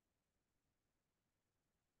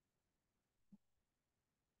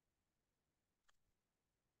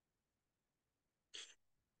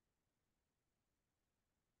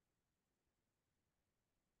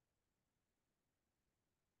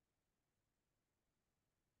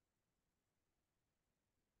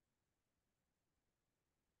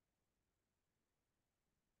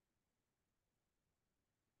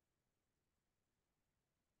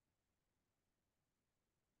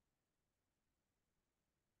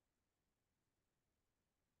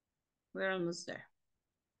 We're almost there.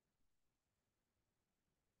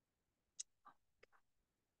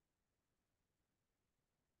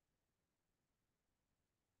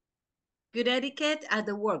 Good etiquette at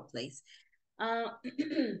the workplace.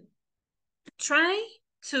 Try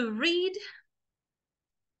to read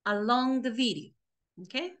along the video,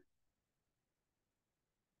 okay?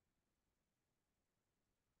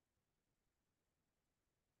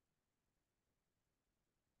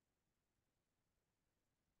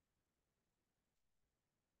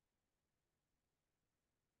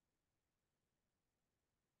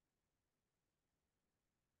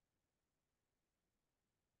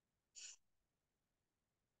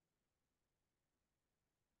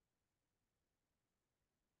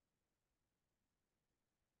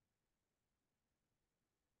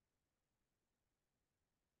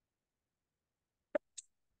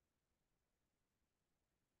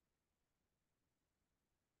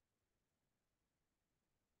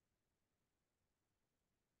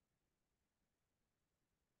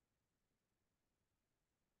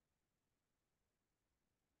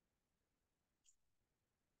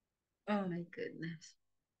 Oh my goodness.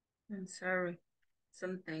 I'm sorry.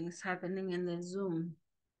 Something's happening in the Zoom.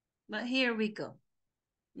 But here we go.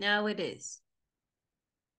 Now it is.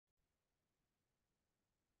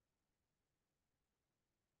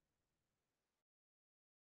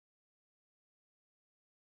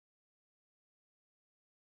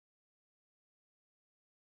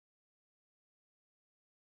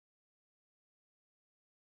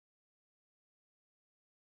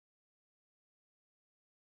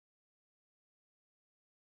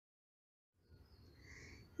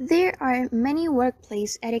 There are many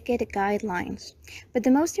workplace etiquette guidelines, but the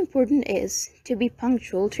most important is to be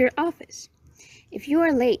punctual to your office. If you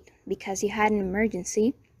are late because you had an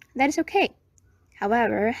emergency, that is okay.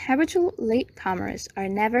 However, habitual latecomers are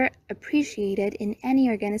never appreciated in any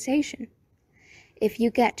organization. If you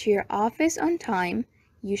get to your office on time,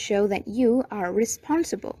 you show that you are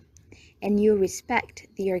responsible and you respect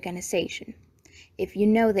the organization. If you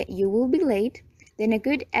know that you will be late, then a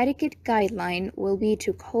good etiquette guideline will be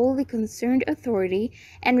to call the concerned authority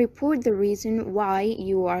and report the reason why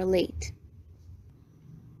you are late.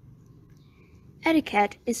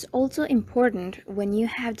 Etiquette is also important when you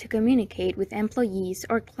have to communicate with employees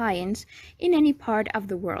or clients in any part of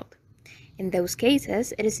the world. In those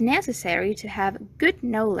cases, it is necessary to have good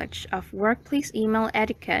knowledge of workplace email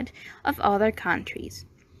etiquette of other countries.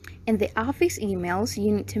 In the office emails,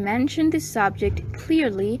 you need to mention the subject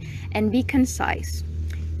clearly and be concise.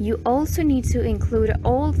 You also need to include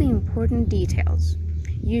all the important details.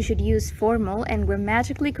 You should use formal and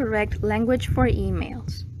grammatically correct language for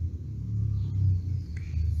emails.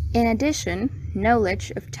 In addition,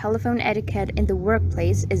 knowledge of telephone etiquette in the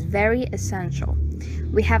workplace is very essential.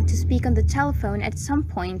 We have to speak on the telephone at some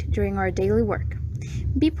point during our daily work.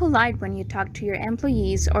 Be polite when you talk to your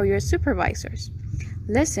employees or your supervisors.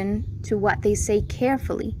 Listen to what they say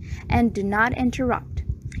carefully and do not interrupt.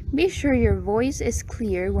 Be sure your voice is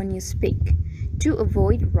clear when you speak to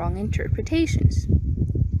avoid wrong interpretations.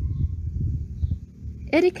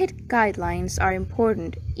 Etiquette guidelines are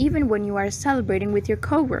important even when you are celebrating with your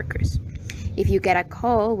coworkers. If you get a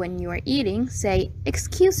call when you are eating, say,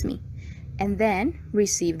 "Excuse me," and then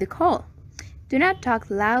receive the call. Do not talk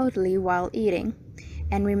loudly while eating,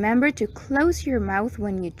 and remember to close your mouth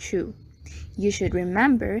when you chew. You should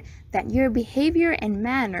remember that your behavior and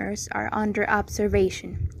manners are under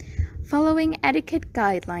observation. Following etiquette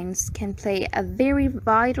guidelines can play a very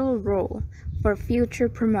vital role for future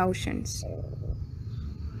promotions.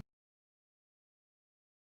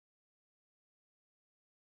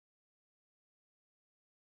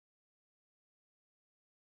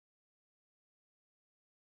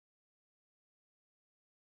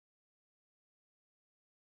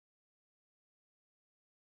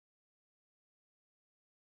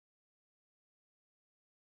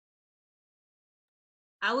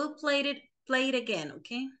 I will play it again,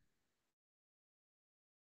 okay?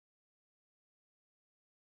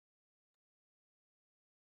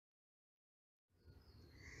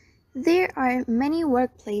 There are many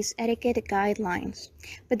workplace etiquette guidelines,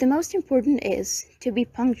 but the most important is to be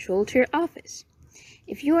punctual to your office.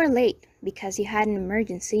 If you are late because you had an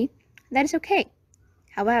emergency, that is okay.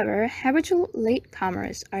 However, habitual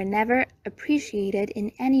latecomers are never appreciated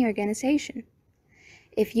in any organization.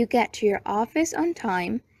 If you get to your office on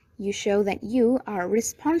time, you show that you are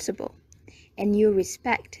responsible and you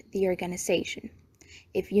respect the organization.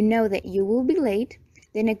 If you know that you will be late,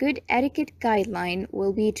 then a good etiquette guideline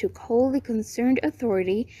will be to call the concerned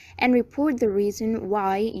authority and report the reason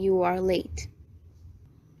why you are late.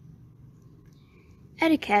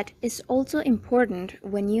 Etiquette is also important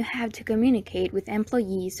when you have to communicate with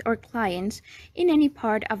employees or clients in any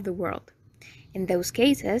part of the world. In those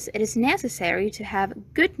cases, it is necessary to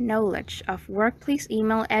have good knowledge of workplace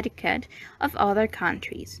email etiquette of other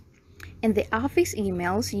countries. In the office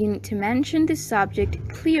emails, you need to mention the subject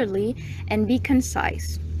clearly and be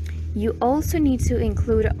concise. You also need to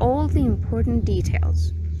include all the important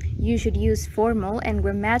details. You should use formal and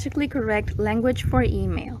grammatically correct language for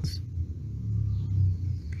emails.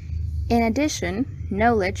 In addition,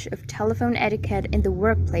 knowledge of telephone etiquette in the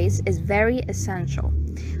workplace is very essential.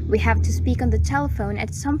 We have to speak on the telephone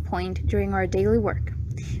at some point during our daily work.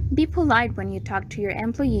 Be polite when you talk to your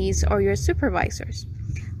employees or your supervisors.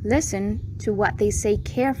 Listen to what they say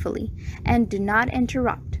carefully and do not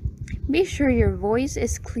interrupt. Be sure your voice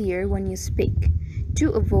is clear when you speak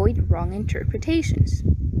to avoid wrong interpretations.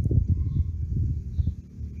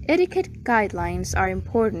 Etiquette guidelines are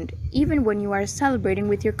important even when you are celebrating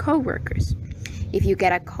with your coworkers. If you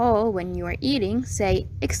get a call when you are eating, say,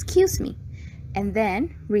 "Excuse me," and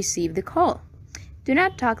then receive the call. Do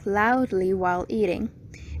not talk loudly while eating,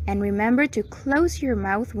 and remember to close your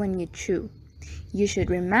mouth when you chew. You should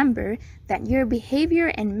remember that your behavior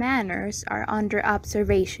and manners are under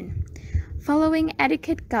observation. Following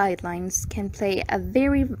etiquette guidelines can play a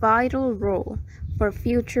very vital role for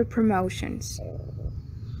future promotions.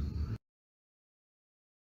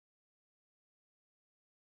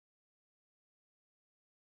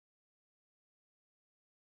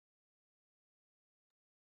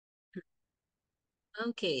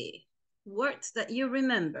 Okay, words that you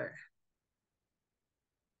remember.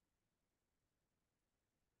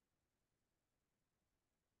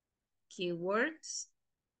 Keywords.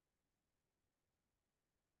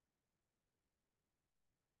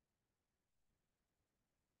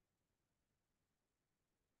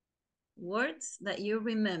 Words that you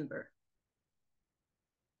remember.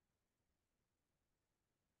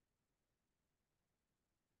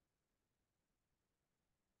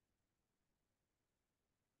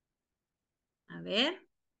 A ver,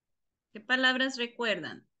 ¿qué palabras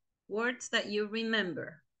recuerdan? Words that you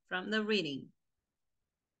remember from the reading.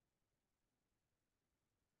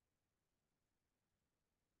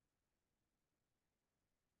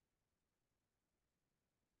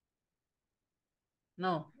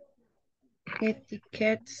 No.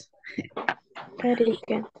 Etiquettes.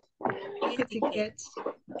 Etiquette. Etiquette.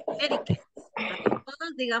 Etiquette.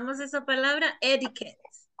 Todos digamos esa palabra, etiquette.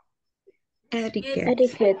 Etiquette.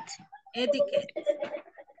 Etiquette. Etiquette.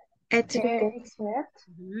 Etiquette.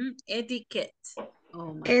 Etiquette.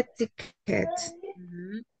 Oh my. Etiquette.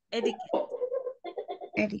 Etiquette.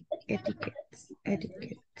 Etiquette.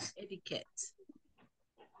 Etiquette. Etiquette.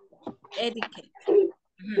 Etiquette.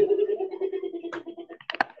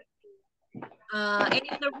 Any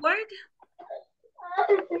other word?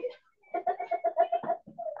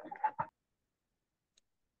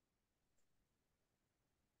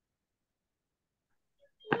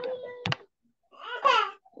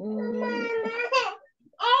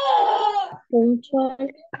 Punctual.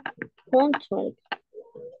 Punctual.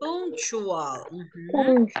 Punctual.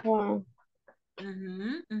 Punctual.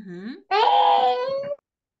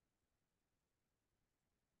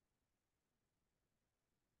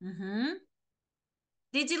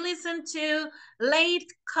 Did you listen to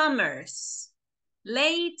late comers?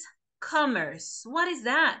 Late comers. What is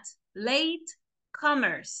that? Late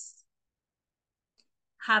comers.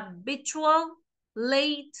 Habitual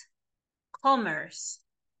late comers.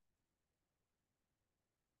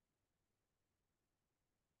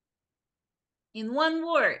 In one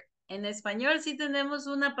word. En español sí tenemos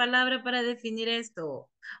una palabra para definir esto.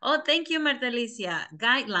 Oh, thank you, Marta Alicia.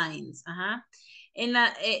 Guidelines. En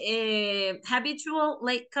la habitual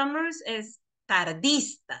latecomers es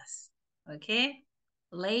tardistas. Okay.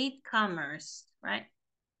 Latecomers, right?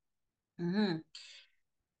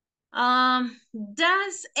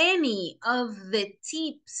 Does any of the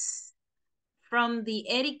tips from the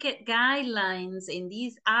etiquette guidelines in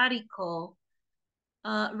this article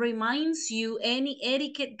reminds you any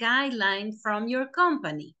etiquette guideline from your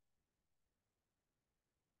company?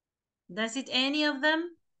 Does it any of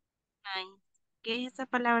them? ¿Qué es esa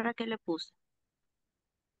palabra que le puse?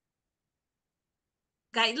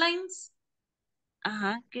 Guidelines.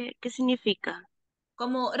 Ajá, ¿qué significa?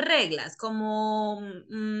 Como reglas, como,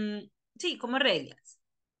 sí, como reglas.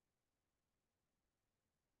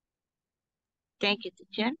 Thank you,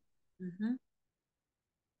 teacher.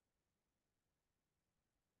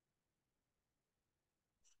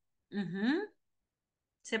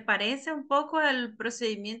 ¿Se parece un poco al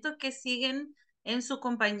procedimiento que siguen en su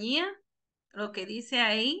compañía? Lo que dice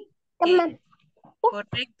ahí, que es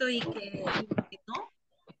correcto y que no.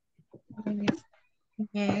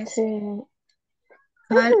 Yes. Sí.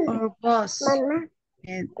 Call or boss.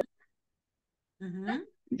 Mamá.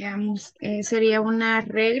 Digamos, sería una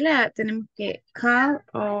regla, tenemos que call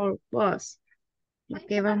or boss,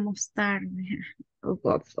 porque vamos a estar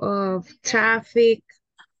of traffic,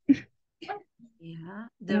 Yeah,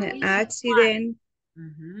 the reason why. accident.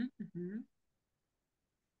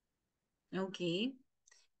 Okay.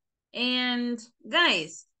 And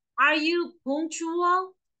guys, are you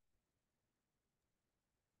punctual?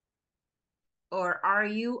 Or are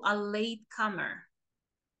you a late comer?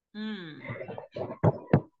 I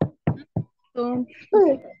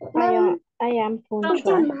am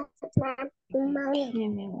punctual.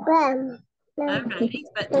 All right,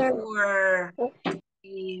 but for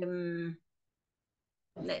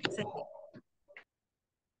let's say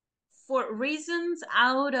for reasons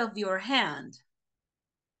out of your hand,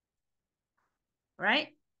 right?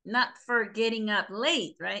 Not for getting up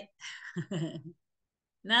late, right?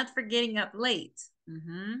 Not for getting up late.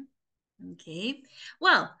 Okay,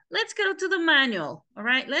 well, let's go to the manual, all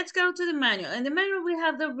right? Let's go to the manual. In the manual, we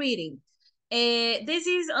have the reading. This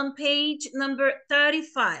is on page number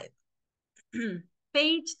 35.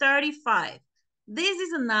 Page 35. This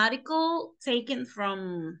is an article taken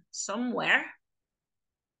from somewhere.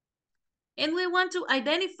 And we want to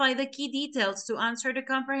identify the key details to answer the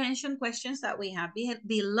comprehension questions that we have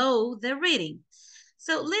below the reading.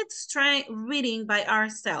 So let's try reading by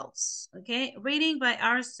ourselves, okay? Reading by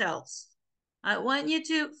ourselves. I want you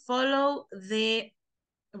to follow the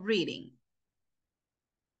reading.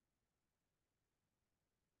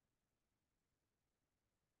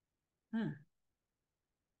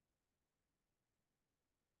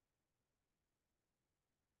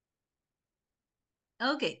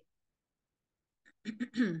 Okay.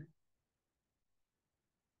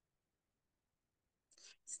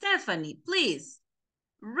 Stephanie, please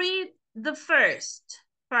read the first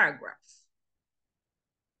paragraph.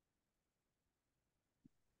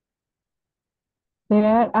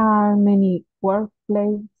 There are many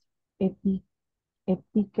workplace etiquette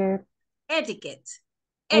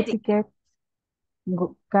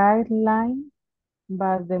guidelines,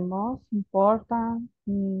 but the most important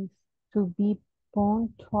is to be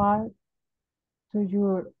punctual to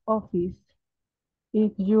your office.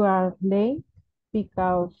 If you are late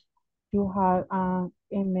because you have an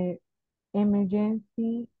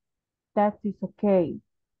emergency, that is okay.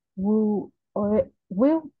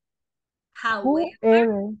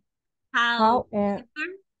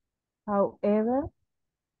 However,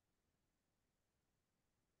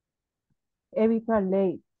 habitual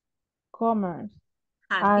late comers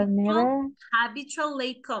are never habitual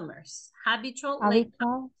latecomers. Habitual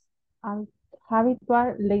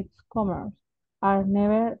latecomers are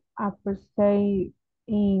never appreciated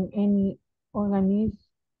in any organization.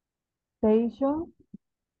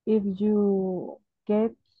 If you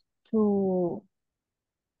get to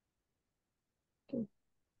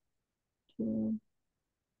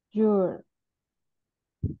your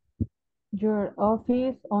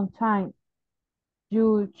office on time,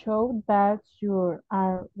 you show that you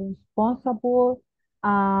are responsible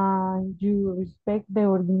and you respect the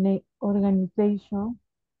organization.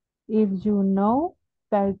 If you know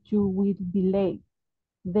that you will be late,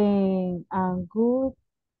 then a good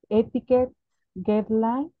etiquette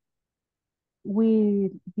guideline will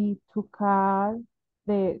be to call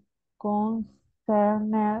the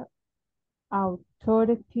concerned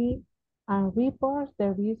authority and report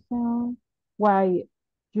the reason why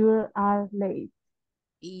you are late.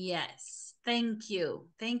 Yes, thank you.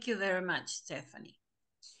 Thank you very much, Stephanie.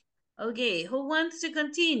 Okay, who wants to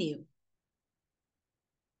continue?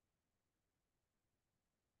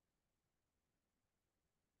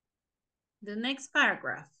 The next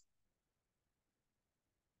paragraph.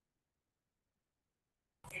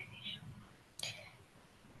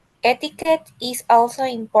 Etiquette is also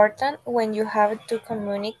important when you have to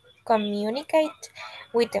communicate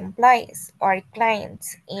with employees or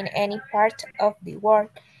clients in any part of the world.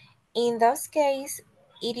 In those cases,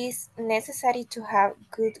 it is necessary to have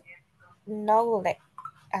good knowledge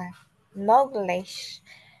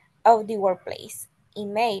of the workplace,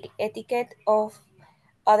 email etiquette of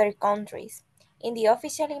other countries. In the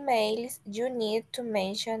official emails, you need to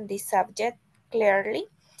mention the subject clearly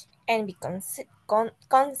and be concise.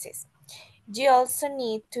 You also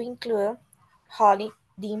need to include only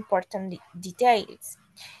the important details.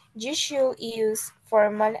 You should use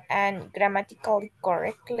formal and grammatically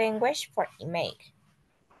correct language for email.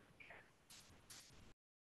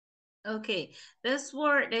 Okay, this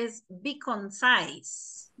word is be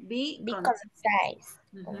concise. Be concise.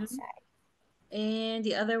 Concise. And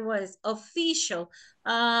the other was official.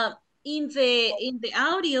 in the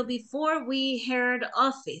audio before we heard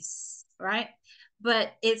office, right?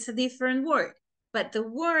 But it's a different word. But the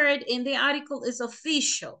word in the article is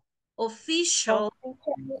official. Official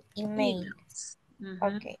email. emails.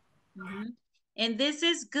 Okay. And this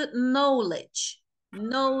is good knowledge.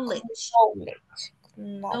 Knowledge.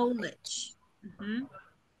 Knowledge.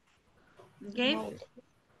 Okay. Knowledge.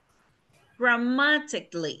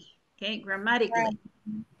 Grammatically. Okay, grammatically.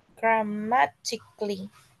 Grammatically.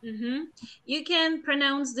 You can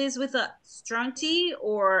pronounce this with a strong T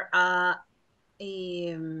or a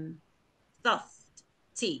soft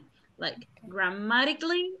T, like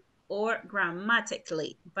grammatically or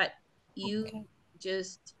grammatically, but you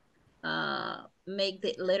just make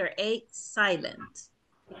the letter A silent.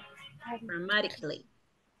 Grammatically.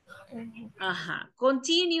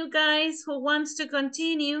 Continue, guys. Who wants to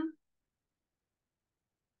continue?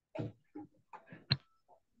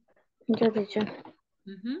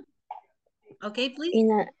 Okay, please.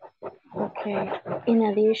 In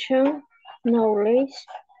addition, knowledge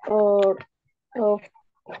of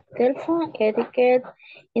telephone etiquette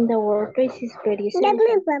in the workplace is very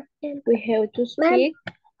essential. We have to speak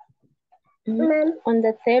on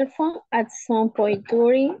the telephone at some point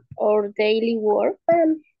during our daily work.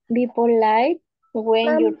 Be polite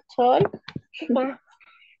when you talk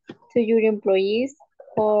to your employees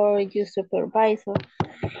or your supervisor.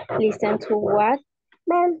 Listen to what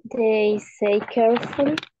they say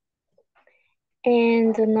carefully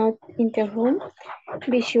and do not interrupt.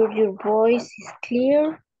 Be sure your voice is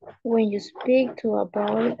clear when you speak to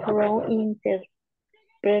avoid wrong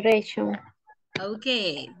interpretation.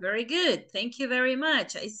 Okay, very good. Thank you very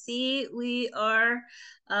much. I see we are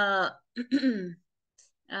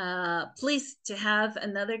pleased to have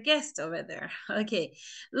another guest over there. Okay,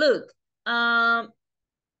 look,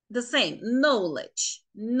 the same, knowledge.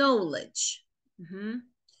 Knowledge.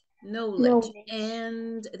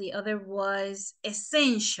 And the other was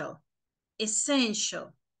essential.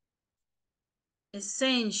 Essential.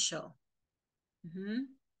 Essential.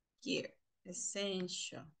 Here,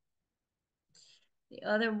 essential. The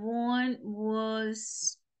other one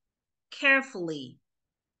was carefully.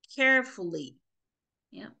 Carefully.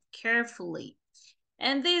 Yeah, carefully.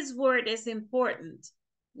 And this word is important.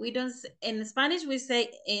 We don't, in Spanish we say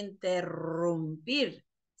interrumpir.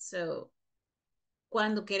 So,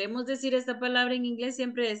 cuando queremos decir esta palabra en inglés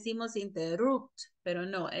siempre decimos interrupt, pero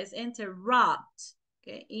no, es interrupt.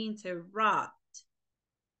 Okay, interrupt.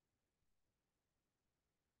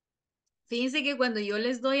 Fíjense que cuando yo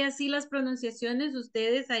les doy así las pronunciaciones,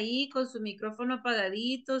 ustedes ahí con su micrófono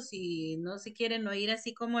apagadito, si no se quieren oír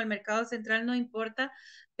así como el mercado central, no importa,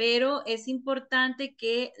 pero es importante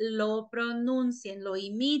que lo pronuncien, lo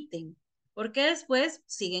imiten, porque después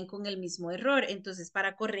siguen con el mismo error. Entonces,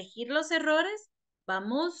 para corregir los errores,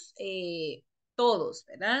 vamos todos,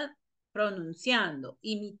 ¿verdad? Pronunciando,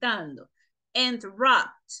 imitando.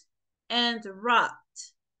 Interrupt, interrupt.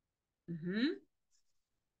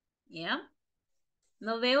 ¿Ya?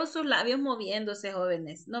 No veo sus labios moviéndose,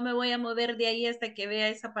 jóvenes. No me voy a mover de ahí hasta que vea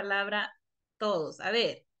esa palabra todos. A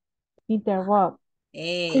ver. Interrupt.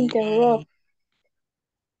 Interrupt.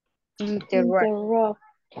 Interrupt.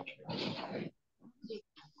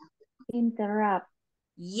 Interrupt.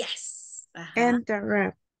 Yes.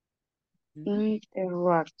 Interrupt.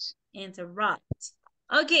 Interrupt. Interrupt.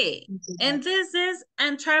 Okay. And this is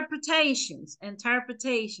interpretations.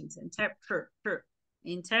 Interpretations.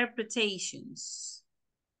 Interpretations.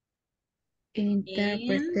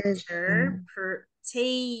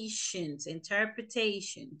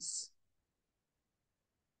 Interpretations.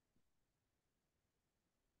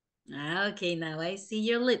 Okay, now I see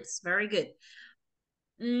your lips. Very good.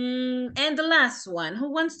 And the last one. Who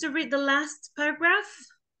wants to read the last paragraph?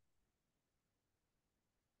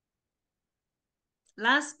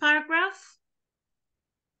 Last paragraph?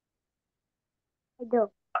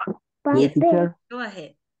 Yes, teacher. Go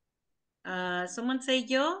ahead. Someone say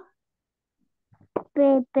yo?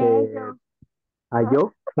 ¿Yo?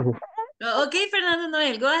 Okay, Fernando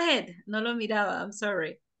Noel, go ahead. No lo miraba, I'm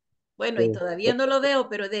sorry. Bueno, y todavía no lo veo,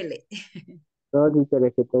 pero dele. No, teacher,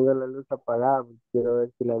 es que tengo la luz apagada. Quiero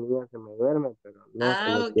ver si la niña se me duerme, pero no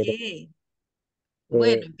se me quiere. Ok.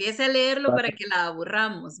 Bueno, empiece a leerlo para que la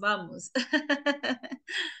aburramos, vamos.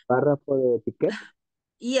 Párrafo de etiqueta.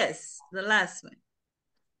 Yes, the last one.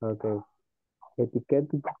 Okay. Etiquette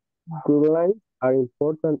guidelines are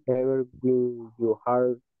important ever when you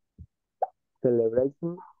are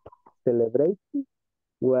celebrating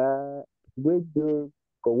with your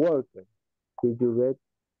coworker. Did you get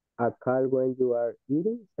a call when you are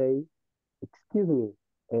eating? Say, excuse me,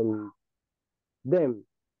 and then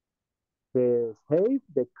save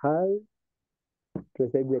the call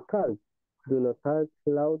receive the call. Do not talk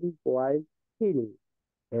loudly while eating.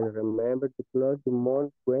 And remember to close the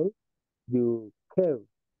mouth when you care.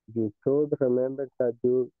 You should remember that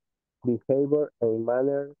your behavior and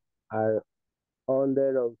manner are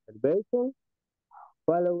under observation.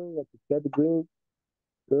 Following etiquette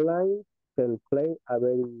guidelines can play a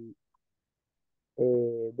very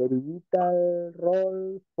vital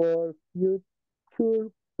role for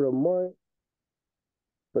future prom-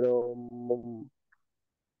 Promotion.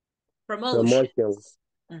 promotion.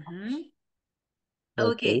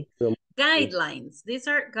 Okay. Promotion. Guidelines. These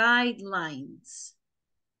are guidelines.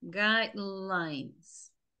 Guidelines.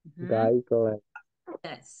 Guidelines.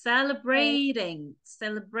 Yes. Celebrating.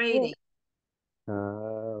 Celebrating.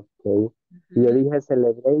 Ok. Yo dije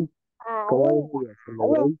celebrate. ¿Cómo decía?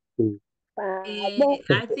 Celebrate.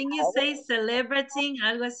 I think you say celebrating,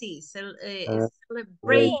 algo así. Celebrating.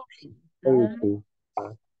 Celebrating.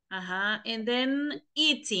 And then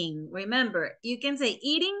eating. Remember, you can say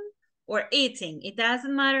eating or eating. It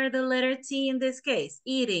doesn't matter the letter T in this case.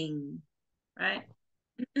 Eating, right?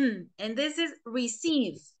 And this is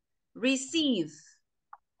receive. Receive.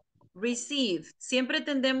 Receive. Siempre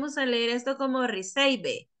tendemos a leer esto como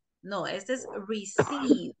receive. No, este es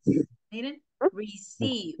receive. Miren,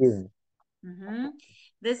 receive.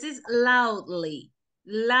 This is loudly.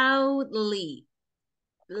 Loudly.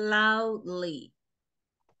 Loudly.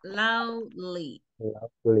 Loudly.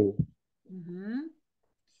 Lovely.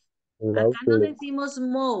 Acá no decimos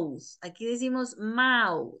mouth, aquí decimos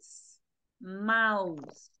mouth.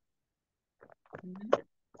 Mouth.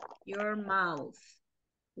 Your mouth.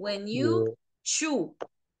 When you chew.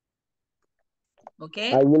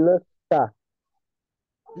 Okay? Ahí no está.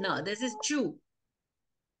 No, this is chew.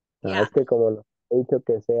 Es que como no he dicho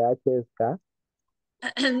que CH es K.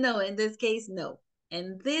 No, in this case, no.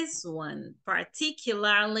 And this one,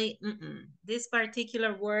 particularly, this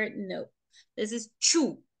particular word, no. This is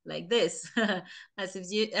chew, like this, as if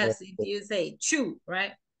you say chew,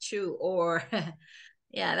 right? Chew, or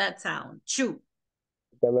yeah, that sound, chew.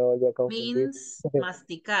 Ya me volví a confundir. Means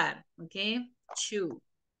masticar, okay? Chew.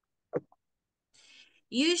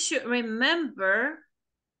 You should remember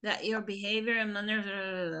that your behavior and manners,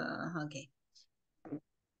 okay.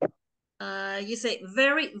 You say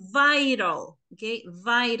very vital, okay?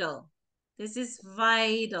 Vital. This is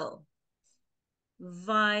vital.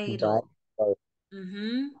 Vital.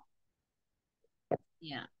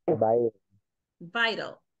 Yeah. Vital.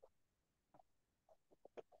 Vital.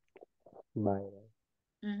 Vital.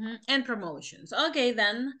 And promotions. Okay,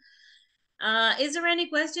 then. Is there any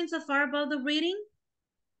questions so far about the reading?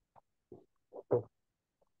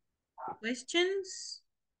 Questions?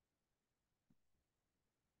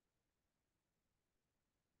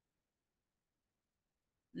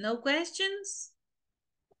 No questions?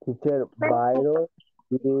 Teacher, vital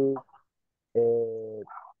is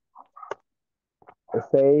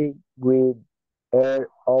say with al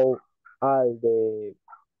final.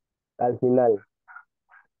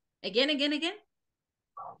 Again.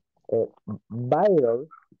 Vital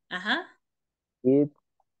is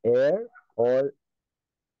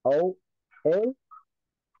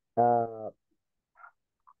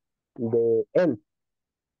the end.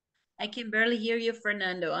 I can barely hear you,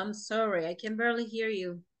 Fernando. I'm sorry. I can barely hear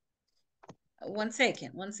you. One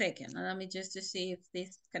second. Let me just to see if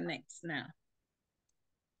this connects now.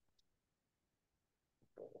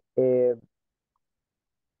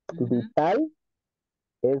 Vital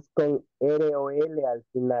es con R o L al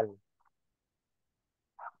final.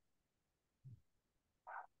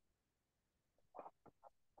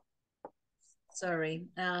 Sorry.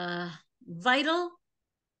 Vital,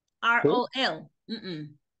 R-O-L.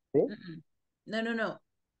 No.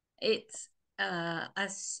 It's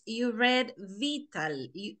as you read vital.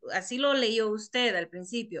 Así lo leyó usted al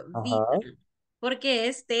principio. Vital. Porque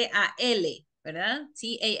es T-A-L, ¿verdad?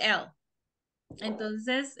 T-A-L.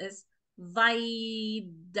 Entonces es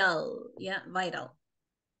vital. Yeah, vital.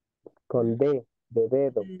 Con D, de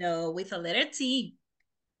dedo. No, with a letter T.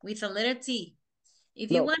 With a letter T. If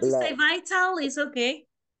you want to say vital, it's okay.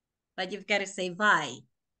 But you've got to say vi.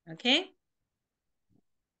 Okay?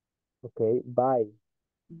 Okay, bye.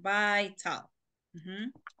 Vital.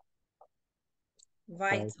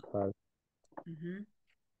 Vital.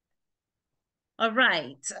 All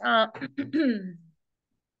right.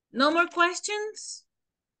 No more questions?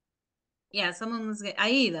 Yeah, someone was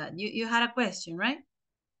Aida, you had a question, right?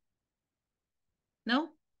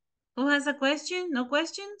 No? Who has a question? No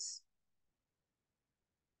questions?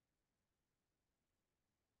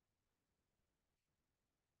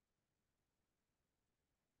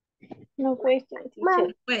 No question,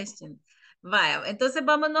 teacher. Question. Vaya, entonces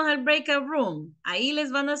vámonos al breakout room. Ahí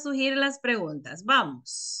les van a surgir las preguntas.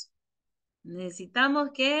 Vamos. Necesitamos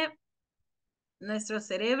que nuestro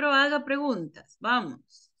cerebro haga preguntas.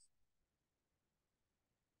 Vamos.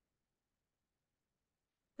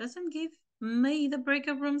 Doesn't give me the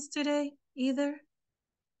breakout rooms today either.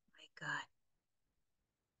 Oh my God.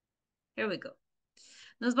 Here we go.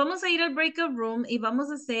 Nos vamos a ir al breakout room y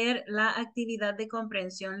vamos a hacer la actividad de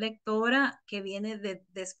comprensión lectora que viene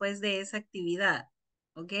después de esa actividad.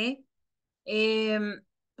 ¿Ok?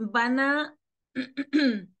 Van a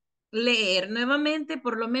leer nuevamente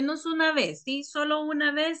por lo menos una vez, ¿sí? Solo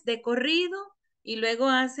una vez de corrido y luego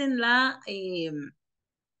hacen la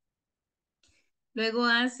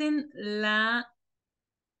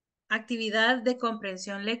actividad de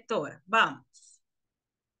comprensión lectora. Vamos.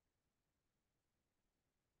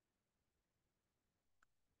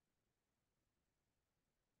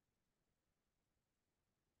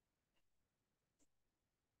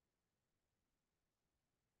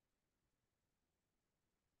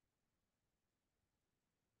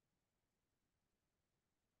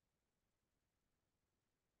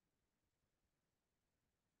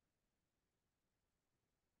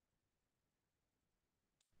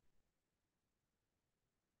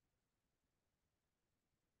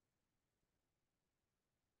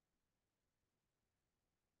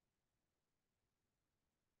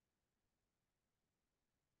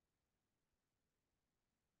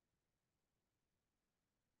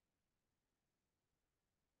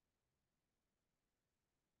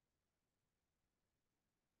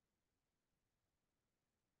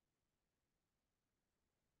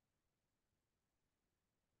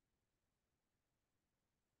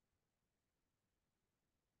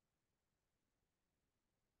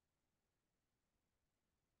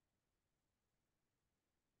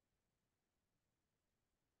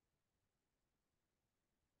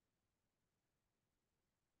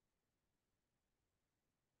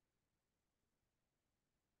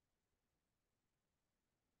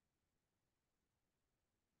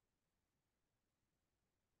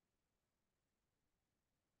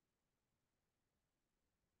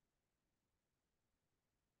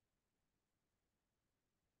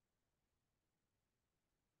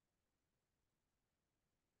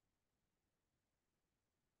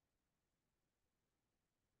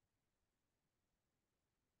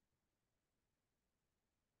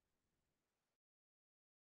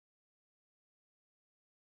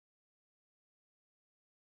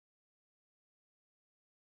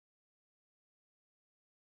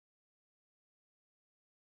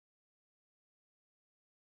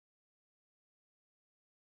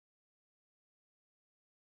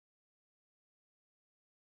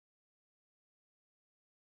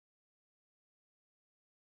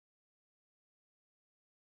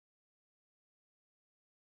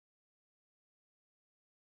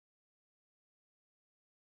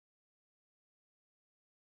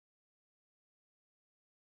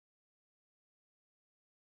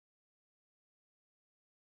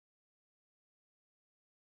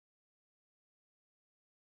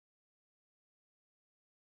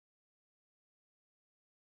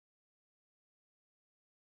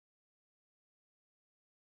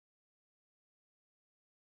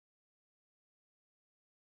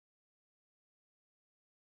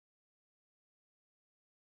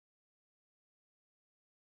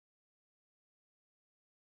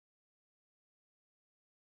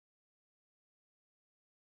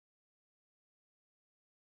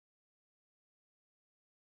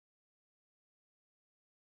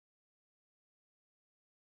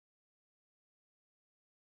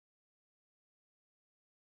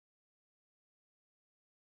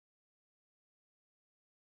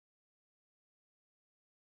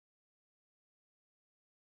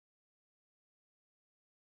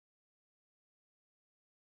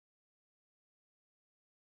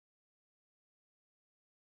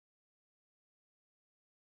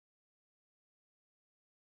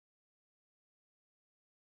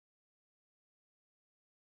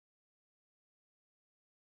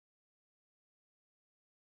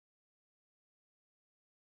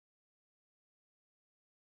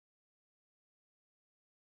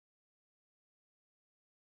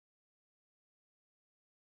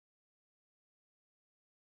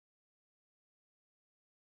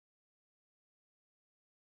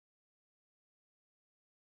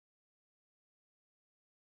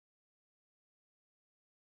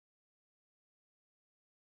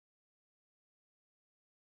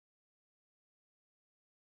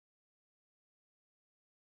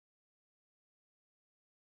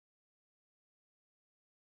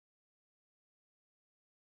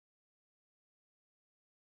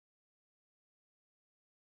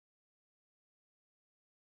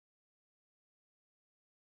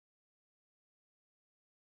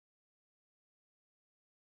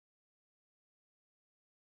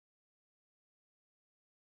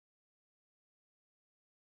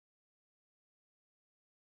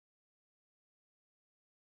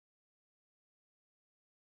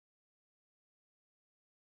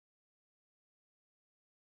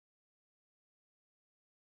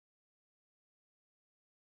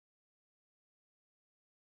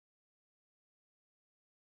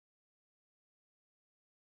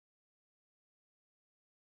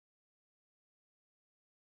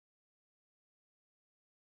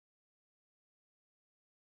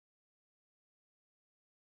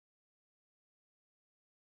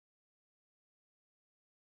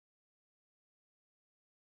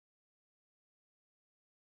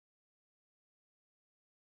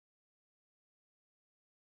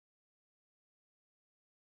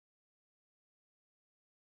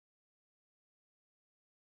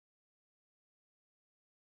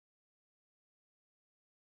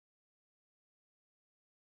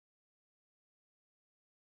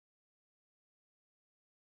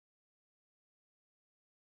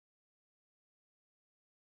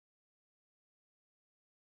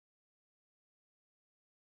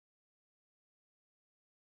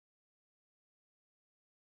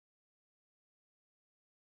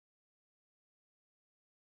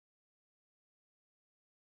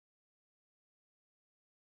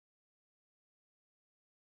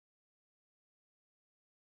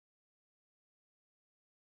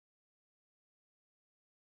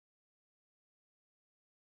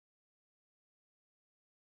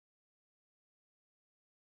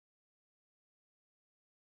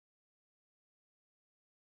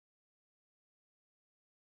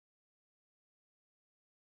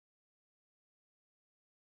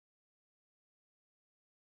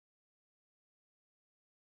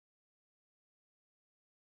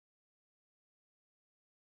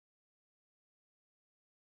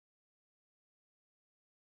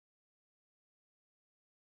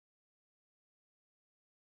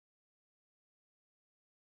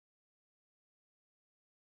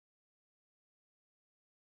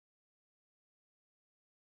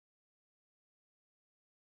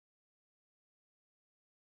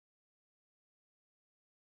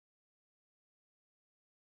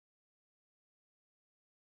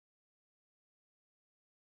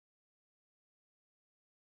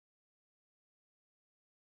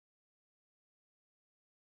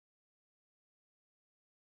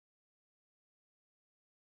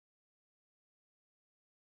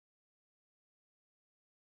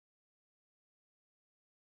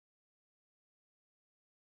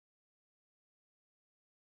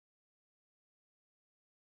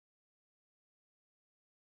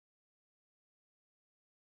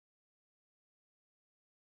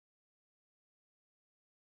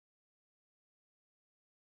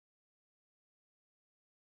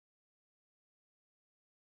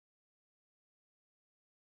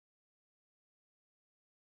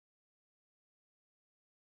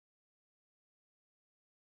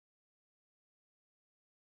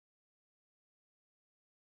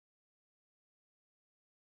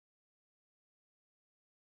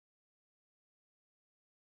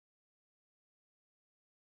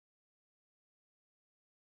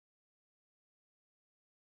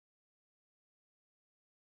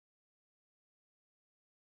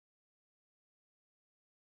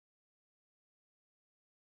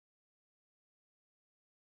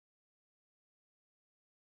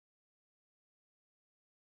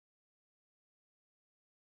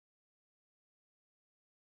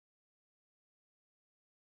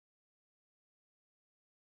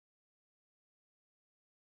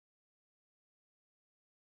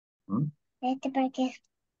 Para qué.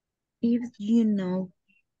 If you know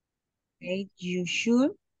it, you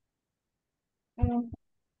should.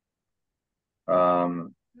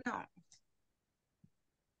 Um, No.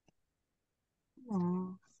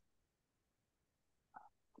 No.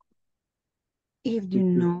 If you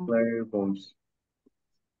know. variables.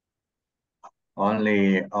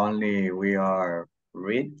 Only we are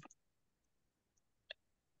read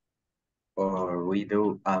or we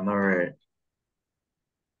do another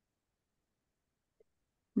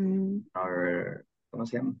our, ¿cómo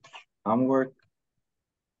se llama? Homework.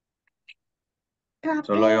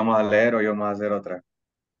 Solo íbamos a leer o íbamos a hacer otra.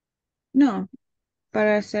 No.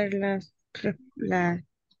 Para hacer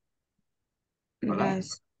 ¿Hola?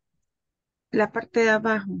 la parte de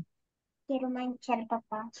abajo. Quiero manchar,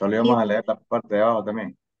 papá. Solo íbamos a leer la parte de abajo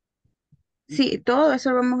también. Sí, todo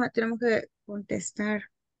eso tenemos que contestar.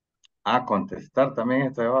 Ah, contestar también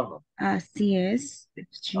está de abajo. Así es. If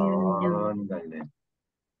you know. Ándale.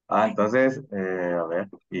 Ah, entonces, a ver,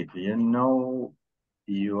 if you know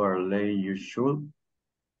you are late, you should.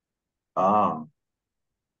 Ah,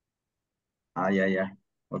 ya.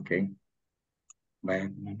 Ok. Vaya,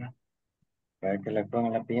 mamá. Vaya que le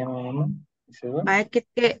pongan la pijama, mamá. ¿Y se duerme? Vaya que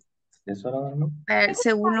 ¿Es hora de dormir?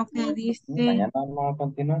 según lo que dice, Mañana vamos a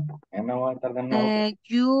continuar. Mañana voy a estar de nuevo.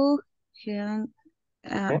 you can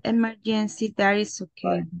 ¿Ok? emergency, that is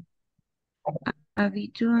okay. Bye.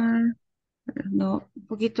 Habitual, no, un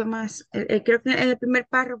poquito más. Creo que en el primer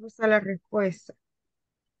párrafo está la respuesta.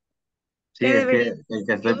 Sí, ¿Qué es que debería el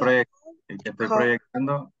que estoy, decir? el que estoy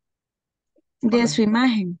proyectando, De ¿vale? su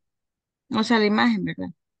imagen, o sea, la imagen, ¿verdad?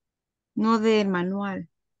 No del manual.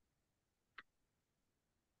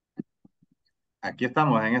 Aquí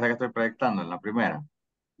estamos en esa que estoy proyectando, en la primera.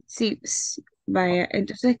 Sí, sí, vaya,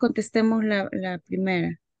 entonces contestemos la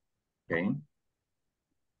primera. Okay.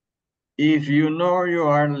 If you know you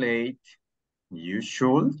are late, you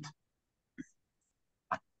should.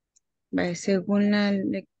 Vaya, según la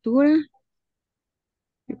lectura,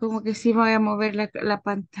 como que sí voy a mover la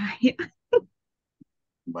pantalla.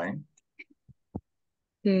 Bye.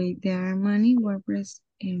 Okay, there are many workplaces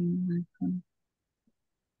in my country.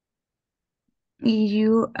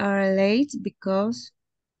 You are late because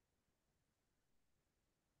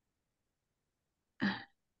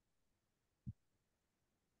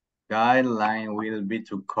Guideline will be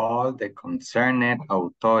to call the concerned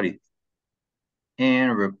authority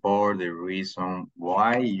and report the reason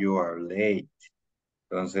why you are late.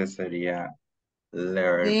 Entonces sería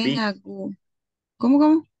letter de B. algo.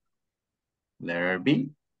 ¿Cómo? Letter B.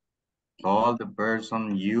 Call the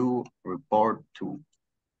person you report to.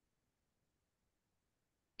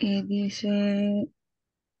 Dice,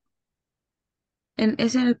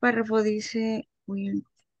 ese en el párrafo dice, uy,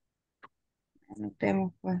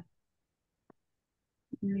 anotemos pues.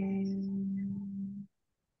 Mm,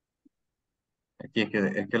 Aquí es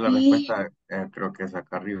que la Y, respuesta creo que es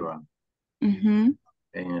acá arriba, ujú,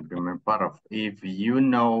 en el primer párrafo. If you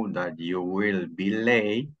know that you will be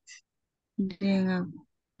late, de algo.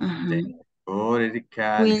 Ajá. then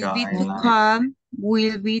political Will be to guideline. come,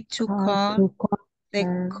 will be to Call call to the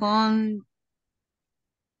concern.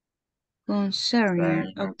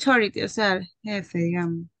 concerned authority, o sea, el jefe,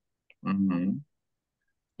 digamos. Mhm.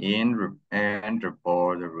 And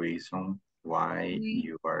report the reason why We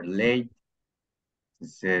you are late. It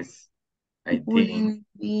says, I think, will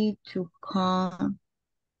be to call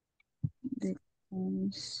the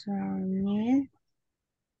concerned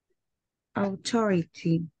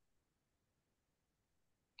authority.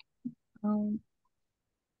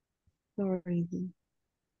 Authority.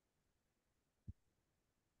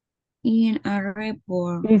 In a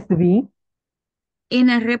report. Is B. In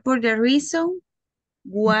a report the reason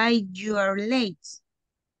why you are late.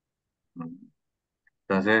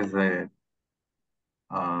 entonces,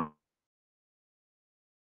 ah,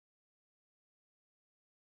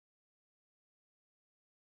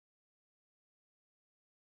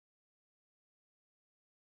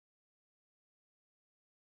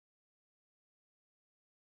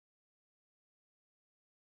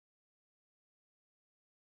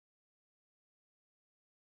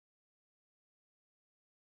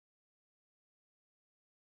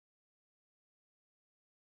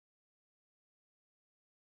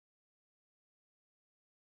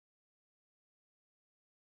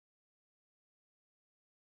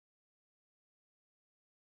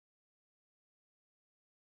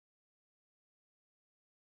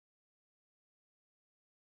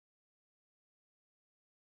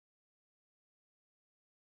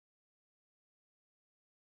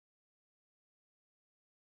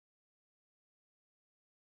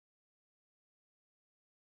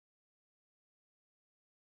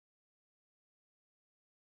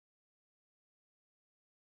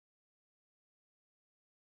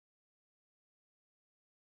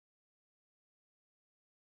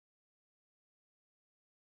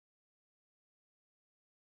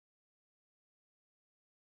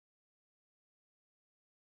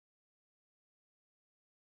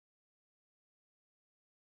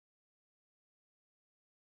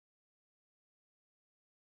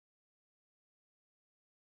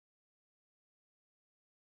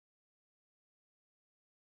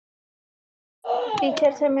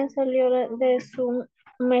 Teacher se me salió de su,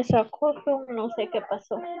 me sacó, no sé qué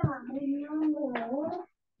pasó.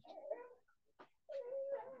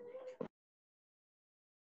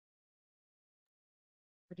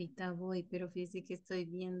 Ahorita voy, pero fíjese que estoy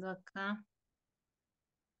viendo acá.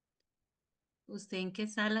 ¿Usted en qué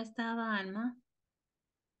sala estaba, Alma?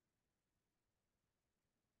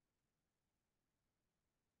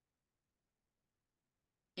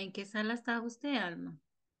 ¿En qué sala estaba usted, Alma?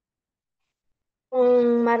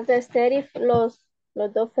 Con Marta Esther y los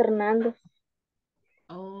dos Fernando.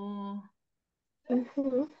 Oh,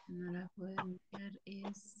 Ujú. no la puedo enviar,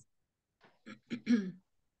 es...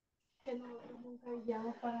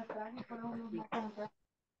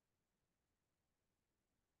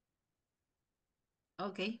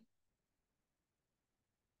 Ok.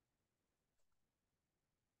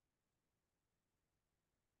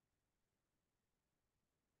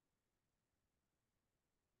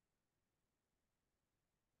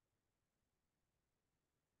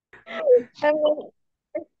 También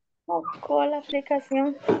sacó la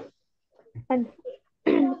aplicación. Bueno,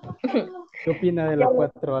 ¿Qué opina de ya la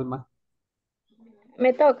 4, Alma?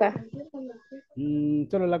 me toca.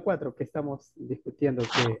 Solo la 4 que estamos discutiendo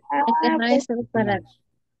que Es que no Pues, es el para opinamos.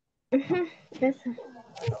 ujú, esa.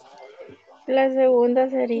 La segunda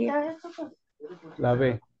sería La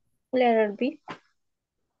B, letter B.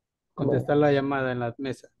 contestar la llamada en la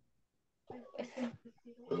mesa.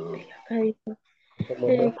 Ahí. Como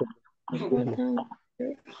no,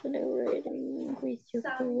 Celebrating with your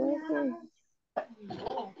coworkers.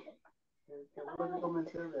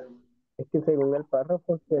 es que según el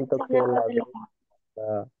párrafo siento que la B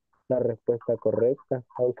es la respuesta correcta,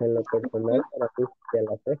 aunque en lo personal para mí ya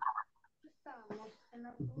la sé.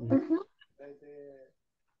 Ujú. Ujú.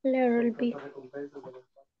 Letter B.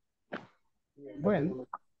 Bueno,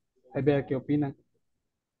 ahí vea qué opinan.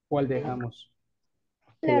 ¿Cuál dejamos?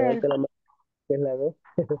 Que yo Letter que la más que es la B.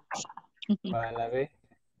 Para la B.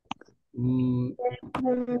 Mm,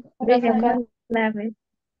 Para Dejemos sacar. la B.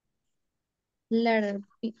 Letter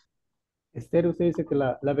B. Esther, usted dice que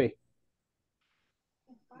la B.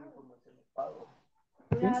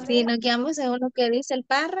 ¿Sí? Si nos quedamos según lo que dice el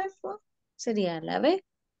párrafo, sería la B.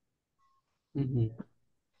 Ujú.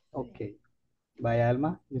 Ok. Vaya,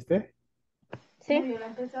 Alma. ¿Y usted? Sí.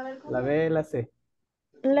 La B, la C.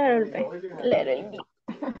 Letter B. Letter B.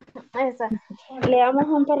 Esa. Leamos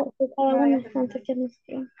un párrafo cada uno antes que nos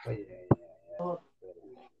digan. Oye,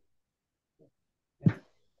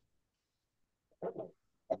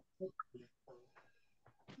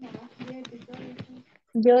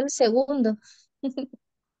 Yo el segundo.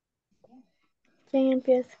 ¿Quién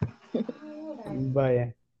empieza?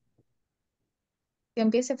 vaya. Que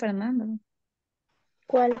empiece Fernando.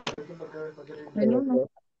 ¿Cuál? El Los uno. dos.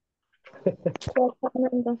 ¿Cuál,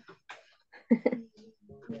 Fernando?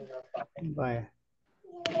 Vaya.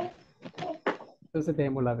 Entonces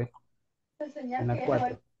tenemos la B. En la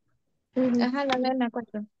 4. Ujú. Ajá, la B en la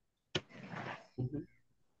 4.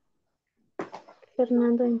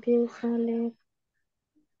 Fernando empieza a leer.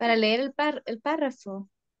 Para leer el párrafo,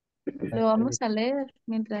 lo vamos a leer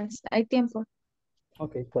mientras hay tiempo.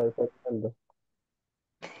 Ok, ¿Cuál Fernando?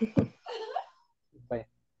 vaya.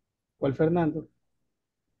 ¿Cuál Fernando?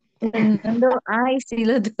 Fernando, ay, sí,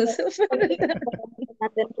 los dos son Fernando.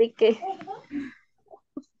 Fernando Enrique.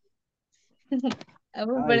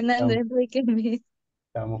 Vamos, Ay, Fernando Enrique.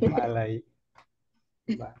 estamos mal ahí.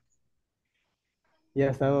 Va. ¿Y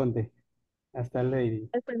hasta dónde? Hasta Lady.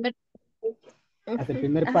 El primer Hasta el Ujú.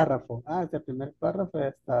 primer Ajá, párrafo. Ah, hasta el primer párrafo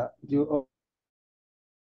hasta you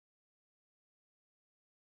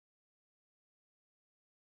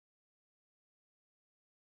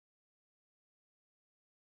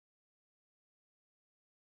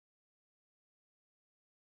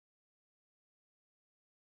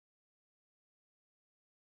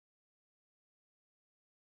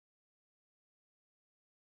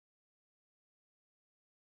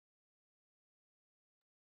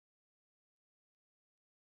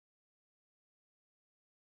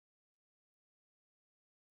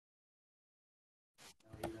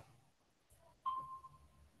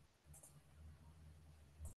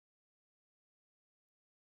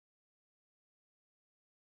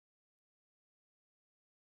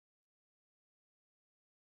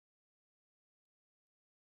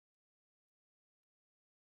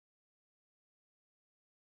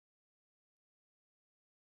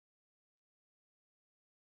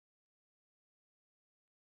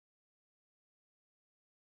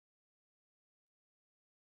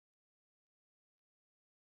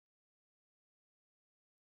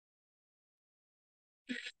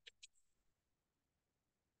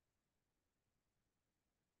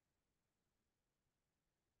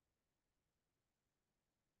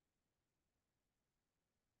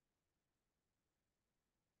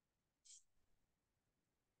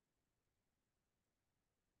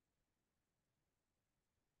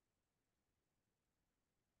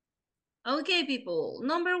Okay, people.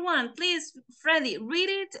 Number one, please, Freddie, read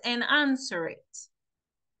it and answer it.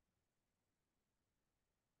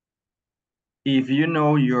 If you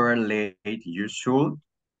know you're late, you should.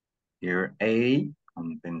 Letter A,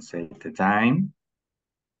 compensate the time.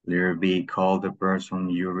 Letter B, call the person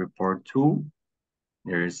you report to.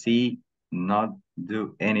 Letter C, not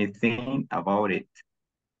do anything about it.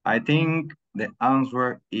 I think the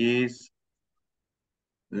answer is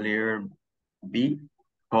letter B,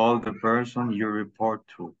 call the person you report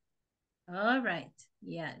to. All right,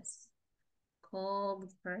 yes. Call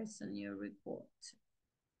the person you report.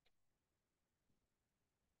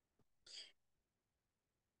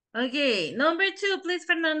 Okay, number two, please,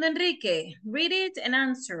 Fernando Enrique. Read it and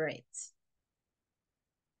answer it.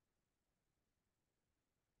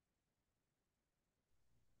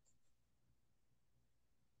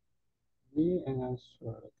 Read and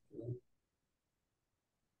answer. Okay.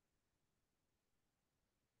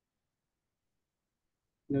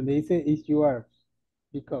 Donde dice is yours.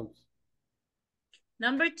 Because.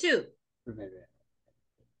 Number two.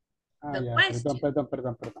 Ah, The yeah, question.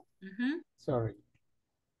 perdón. Sorry.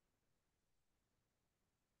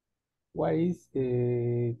 What is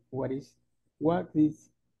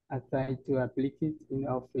assigned to applicant in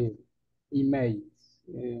office? Emails.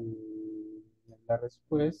 La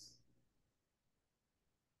respuesta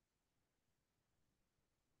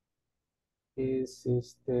es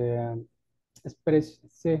express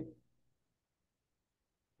C.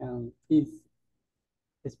 Is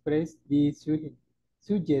express the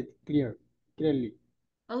subject clearly.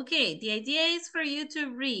 Okay, the idea is for you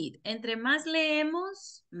to read. Entre más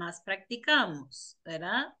leemos, más practicamos,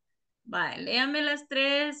 ¿verdad? Vale, léame las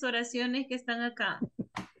tres oraciones que están acá.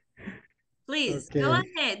 Please, Okay. go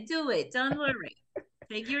ahead, do it, don't worry.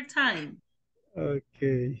 Take your time.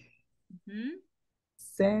 Okay.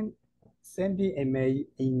 Send the email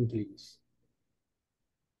in English.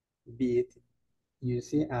 Be it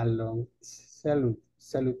using a long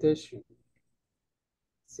salutation.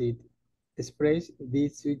 C. Express the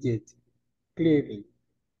subject clearly.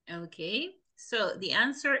 Okay, so the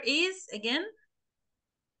answer is, again?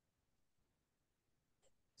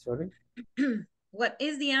 Sorry? What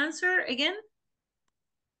is the answer again?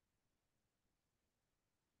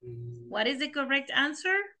 What is the correct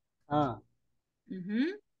answer?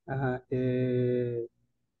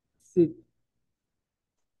 Sí.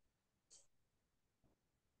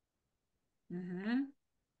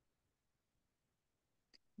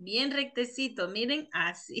 Bien rectecito, miren,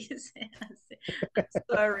 así se hace. I'm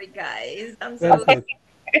sorry, guys. I'm so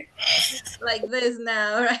like this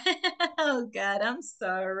now, right? Oh, God, I'm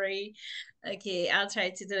sorry. Okay, I'll try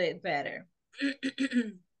to do it better.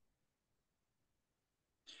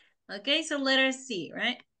 Okay, so letter C,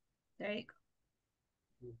 right? There you go.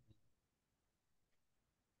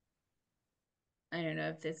 I don't know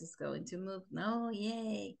if this is going to move. No,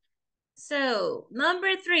 yay. So,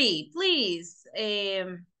 number three, please.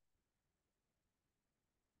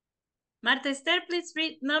 Marta Esther, please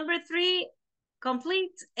read number three,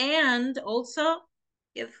 complete, and also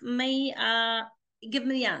give me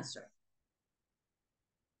the answer.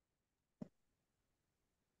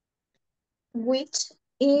 Which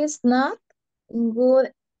is not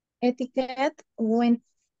good etiquette when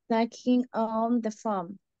taking on the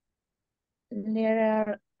phone.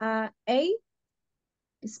 Letter A,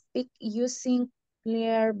 speak using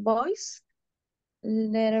clear voice.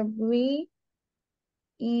 Letter B,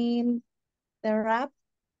 interrupt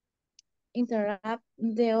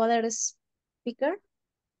the other speaker.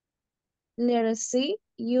 Letter C,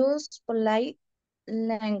 use polite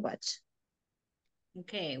language.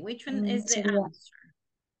 Okay, which one is the answer?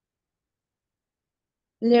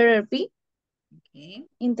 Letter B, okay.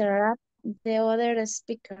 Interrupt the other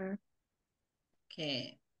speaker.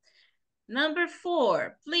 Okay. Number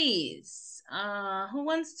four, please. Who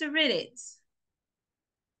wants to read it?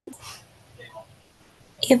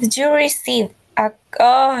 If you receive a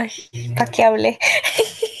call, ¿pa qué hablé?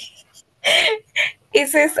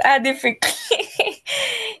 This is a difficult.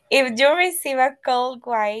 If you receive a call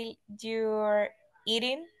while you're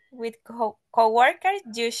eating with co-workers,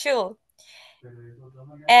 you should.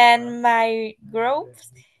 And my group,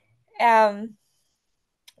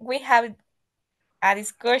 we have a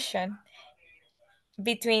discussion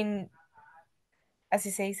between,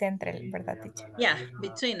 así se dice entre, ¿verdad, teacher? Yeah,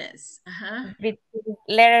 between us. Between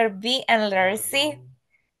letter B and letter C.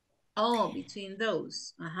 Oh, between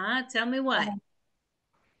those. Tell me why.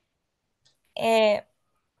 In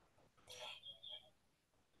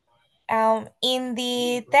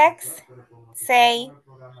the text, say,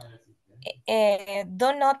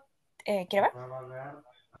 do not, ¿quiere ver?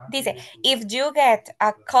 Dice, if you get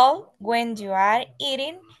a call when you are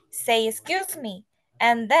eating, say excuse me,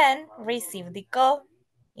 and then receive the call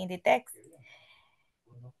in the text.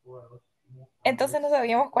 Entonces no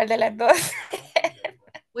sabíamos cuál de las dos.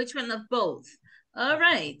 Which one of both? All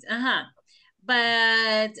right.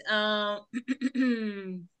 But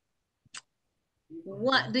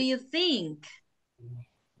what do you think?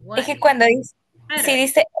 Es que cuando dice, si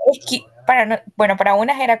dice, bueno, para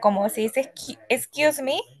unas era como si dice excuse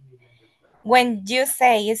me, when you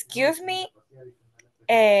say excuse me,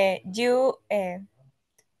 te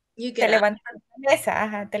levantas de la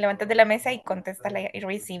mesa, te levantas de la mesa y contestas y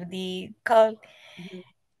receive the call.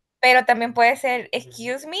 Pero también puede ser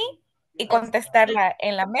excuse me y contestarla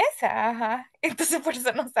en la mesa, entonces por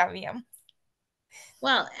eso no sabíamos.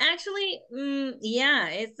 Well, actually, yeah,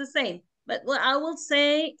 it's the same. But what I will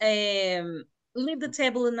say, leave the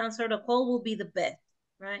table and answer the call will be the best,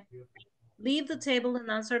 right? Leave the table and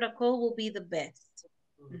answer the call will be the best.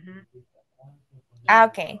 Yeah.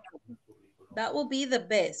 Okay. That will be the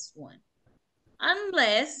best one.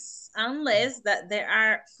 Unless that there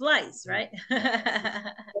are flies, right?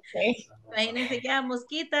 Okay. Imagínense que a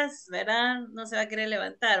mosquitas, ¿verdad? No se va a querer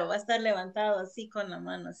levantar o va a estar levantado así con la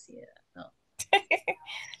mano así, ¿verdad? No.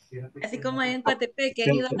 Así como hay en Coatepeque,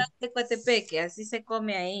 han ido a de Coatepeque, así se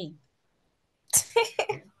come ahí.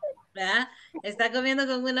 ¿Verdad? Está comiendo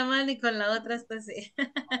con una mano y con la otra está así.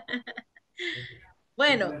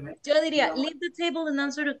 Bueno, yo diría, leave the table and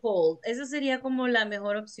answer the call. Esa sería como la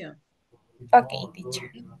mejor opción. Ok,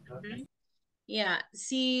 teacher. Yeah,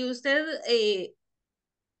 si usted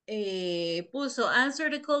puso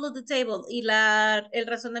answer the call of the table y el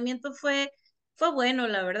razonamiento fue bueno,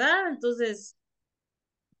 la verdad, entonces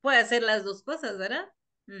puede hacer las dos cosas, ¿verdad?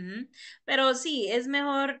 Pero sí, es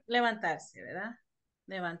mejor levantarse, ¿verdad?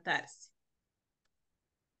 Levantarse.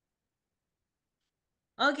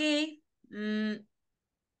 Ok.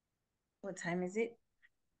 What time is it?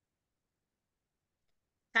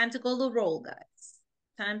 Time to call the roll, guys.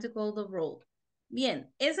 Time to call the roll.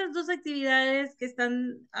 Bien, esas dos actividades que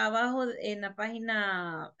están abajo en la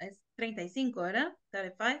página es 35, ¿verdad?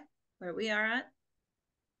 35, where we are at.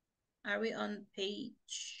 Are we on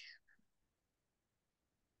page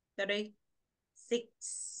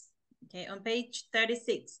 36? Okay, on page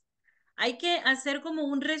 36. Hay que hacer como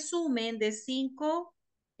un resumen de 5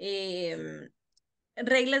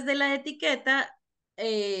 reglas de la etiqueta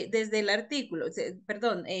desde el artículo,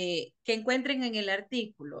 perdón, que encuentren en el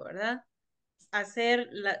artículo, ¿verdad? Hacer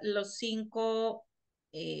los 5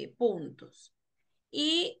 puntos.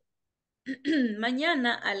 Y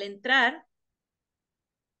mañana al entrar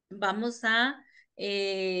vamos a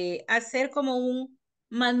hacer como un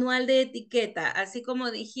manual de etiqueta, así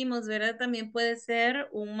como dijimos, ¿verdad? También puede ser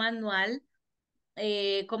un manual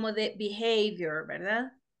como de behavior,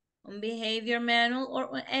 ¿verdad? Un behavior manual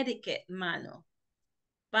o un etiquette manual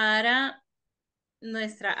para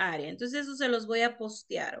nuestra área. Entonces eso se los voy a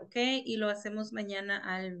postear, ¿ok? Y lo hacemos mañana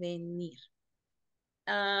al venir.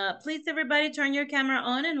 Please everybody turn your camera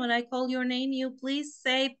on and when I call your name, you please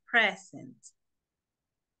say present.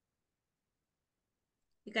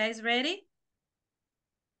 You guys ready?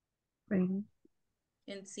 Ready.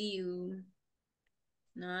 Can see you.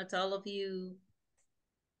 Not all of you.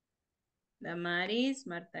 Damaris,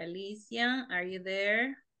 Marta Alicia, are you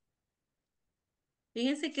there?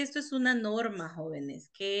 Fíjense que esto es una norma, jóvenes,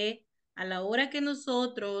 que a la hora que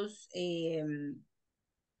nosotros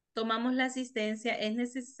tomamos la asistencia es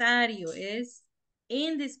necesario, es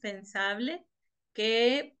indispensable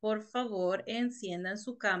que por favor enciendan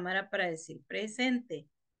su cámara para decir presente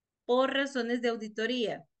por razones de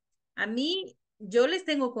auditoría. A mí, yo les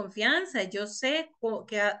tengo confianza, yo sé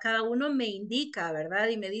que cada uno me indica, ¿verdad?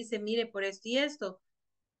 Y me dice, mire, por esto y esto.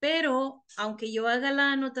 Pero aunque yo haga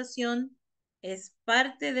la anotación, es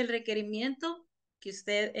parte del requerimiento que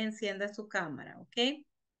usted encienda su cámara, ¿ok?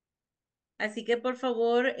 Así que por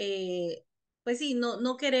favor, pues sí,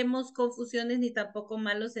 no queremos confusiones ni tampoco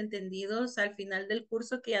malos entendidos al final del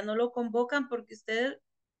curso que ya no lo convocan porque usted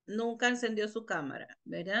nunca encendió su cámara,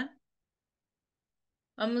 ¿verdad?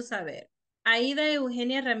 Vamos a ver. Aida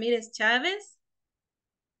Eugenia Ramírez Chávez.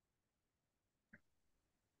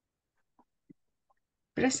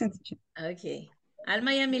 Present. Ok.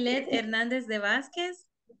 Alma Yamilet Hernández de Vázquez.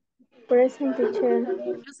 Present, teacher.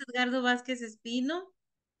 Carlos Edgardo Vázquez Espino.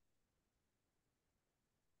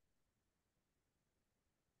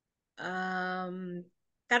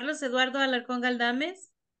 Carlos Eduardo Alarcón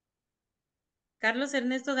Galdames. Carlos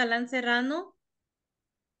Ernesto Galán Serrano.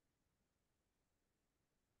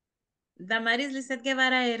 Damaris Lizeth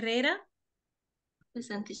Guevara Herrera.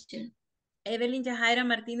 Present, teacher. Evelyn Yajaira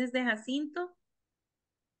Martínez de Jacinto.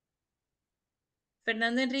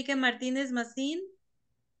 Fernando Enrique Martínez Macín.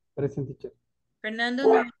 Present, teacher. Fernando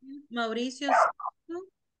Noel Mauricio Soto.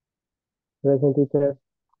 Present, teacher.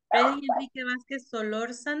 Freddy Enrique Vázquez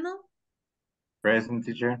Solórzano. Present,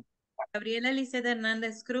 teacher. Gabriela Lisset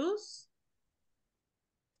Hernández Cruz.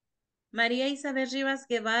 María Isabel Rivas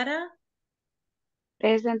Guevara.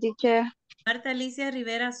 Present, teacher. Marta Alicia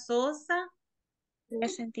Rivera Sosa.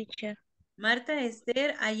 Present, teacher. Marta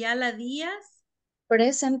Esther Ayala Díaz.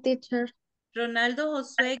 Present, teacher. Ronaldo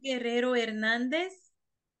Josué Guerrero Hernández.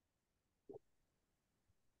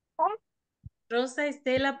 Rosa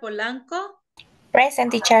Estela Polanco.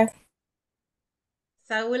 Present, teacher.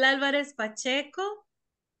 Saúl Álvarez Pacheco.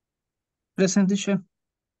 Present, teacher.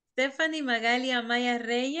 Stephanie Magali Amaya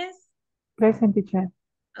Reyes. Present, teacher.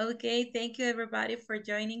 Okay, thank you everybody for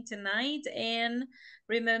joining tonight, and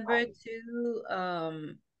remember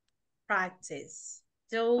to practice.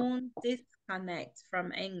 Don't disconnect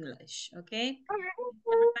from English, okay?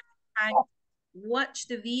 Watch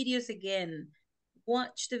the videos again.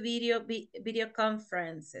 Watch the video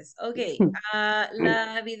conferences. Okay, la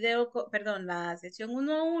sesión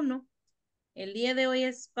 1-1. El día de hoy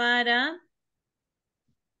es para,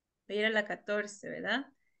 voy a ir a la 14, ¿verdad?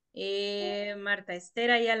 Marta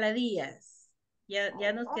Esther Ayala Díaz.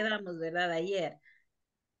 Ya nos quedamos, ¿verdad? Ayer.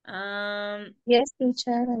 Yes,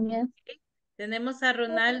 teacher. Yes. Tenemos a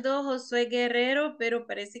Ronaldo Josué Guerrero, pero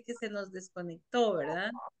parece que se nos desconectó,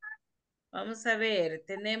 ¿verdad? Vamos a ver.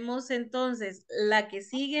 Tenemos entonces la que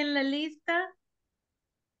sigue en la lista.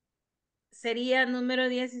 Sería número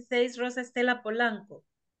 16, Rosa Estela Polanco.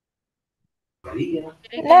 No,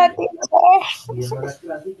 teacher.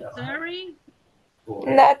 Sorry.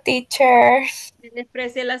 No, teacher.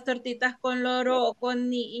 Desprecia las tortitas con loro o con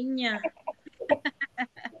niña.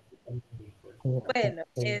 Bueno,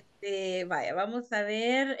 vaya, vamos a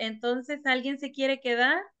ver. Entonces, ¿alguien se quiere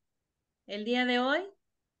quedar el día de hoy?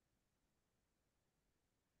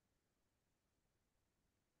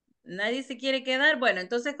 ¿Nadie se quiere quedar? Bueno,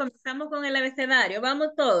 entonces comenzamos con el abecedario. Vamos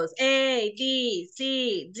todos. A, B,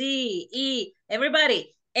 C, D, E.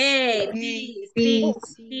 Everybody. A, B, C,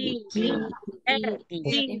 D, E, F,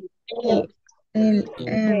 G, H, L, M,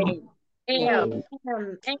 L, M, N,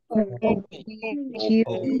 Q,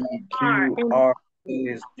 R, Q, R,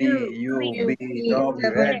 S, T, U, U, V, V, V, W,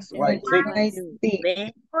 W, X, Y, Z. Y,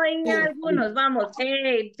 Z, Oigan algunos, vamos. A,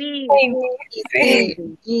 B, C, C,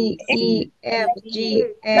 G, E, F, G,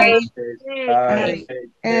 H, I, I,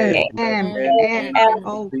 L, J, M, L, N, M,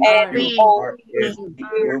 O, P, Q, Q, R, S, T,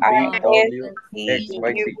 U, V, W, X, Y,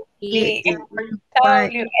 Z. V, Y,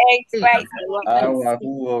 W, X, Z. Y, Agua,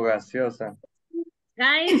 jugo, gaseosa.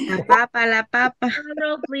 guys, La papa.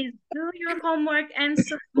 tomorrow, please do your homework and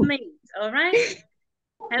submit. All right.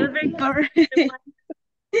 Have a very good Por- day, everyone.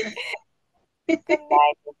 Good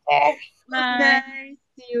night, teacher. Bye. Nice.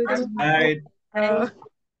 See you Night. tomorrow.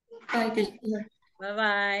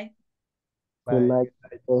 Bye-bye. Good night.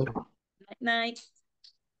 Night, night.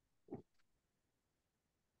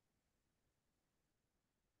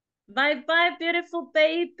 Bye-bye, beautiful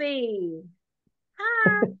baby.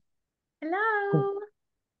 Hi. Hello.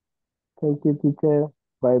 Thank you, teacher.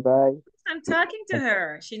 Bye-bye. I'm talking to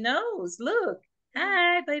her. She knows. Look.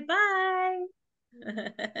 Hi. Bye-bye.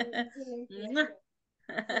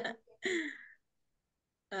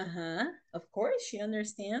 Uh-huh. Of course, she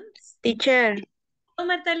understands. Teacher, Oh,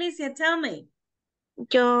 Marta Alicia, tell me.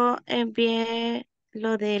 yo envié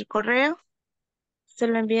lo del correo. Se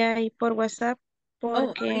lo envié ahí por WhatsApp Oh,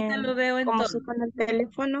 porque ahorita lo veo como estoy entonces. con el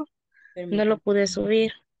teléfono, no Permítame. lo pude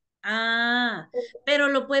subir. Ah, pero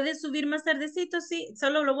lo puedes subir más tardecito, sí.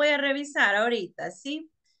 Solo lo voy a revisar ahorita, ¿sí?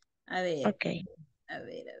 A ver, Ok. a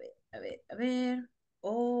ver, a ver, a ver, a ver.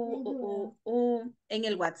 Oh. En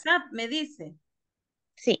el WhatsApp me dice.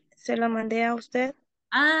 Sí, se lo mandé a usted.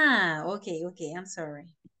 Ah, ok, I'm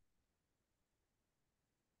sorry.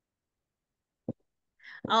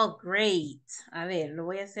 Oh, great. A ver, lo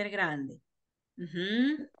voy a hacer grande.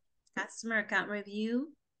 Customer account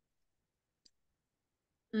review.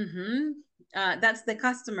 That's the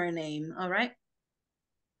customer name, all right?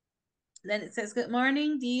 Then it says, good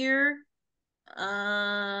morning, dear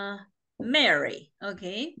Mary,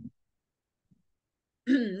 okay.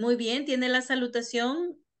 Muy bien, tiene la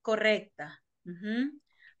salutación correcta.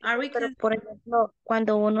 Pero, por ejemplo,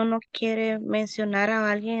 cuando uno no quiere mencionar a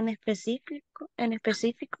alguien en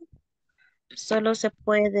específico, solo se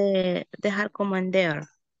puede dejar como en there,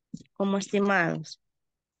 como estimados.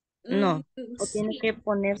 No, o tiene Sí. que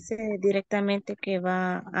ponerse directamente que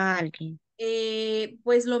va a alguien.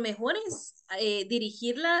 Pues lo mejor es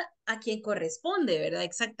dirigirla a quien corresponde, ¿verdad?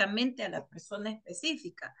 Exactamente a la persona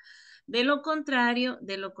específica.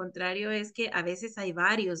 De lo contrario es que a veces hay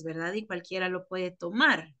varios, ¿verdad? Y cualquiera lo puede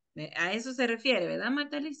tomar. A eso se refiere, ¿verdad,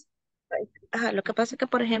 Marta Liz? Ajá, lo que pasa es que,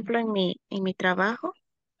 por ejemplo, en mi trabajo,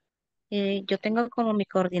 yo tengo como mi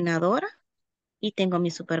coordinadora y tengo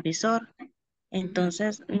mi supervisor. Ujú.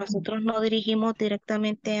 Entonces, nosotros no dirigimos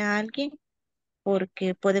directamente a alguien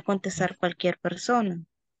porque puede contestar cualquier persona.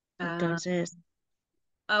 Ah, Entonces,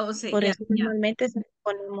 o sea, por ya, eso ya. normalmente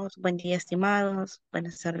ponemos buen día, estimados,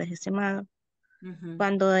 buenas tardes, estimados, Ujú,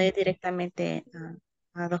 cuando es directamente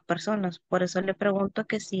a dos personas. Por eso le pregunto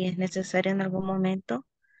que si es necesario en algún momento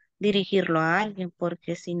dirigirlo a alguien,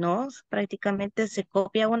 porque si no, prácticamente se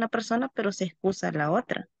copia a una persona, pero se excusa a la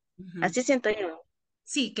otra. ujú. Así siento yo.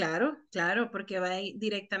 Sí, claro, claro, porque va a ir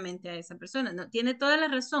directamente a esa persona. No, tiene toda la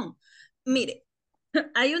razón. Mire,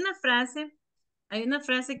 hay hay una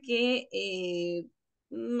frase que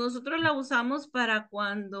nosotros la usamos para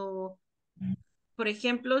cuando, por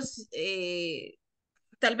ejemplo,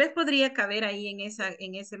 tal vez podría caber ahí en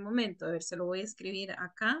en ese momento. A ver, se lo voy a escribir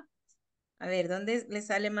acá. A ver, ¿dónde le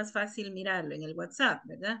sale más fácil mirarlo? En el WhatsApp,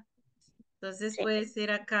 ¿verdad? Entonces Sí. puede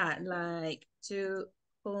ser acá, like, to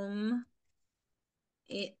whom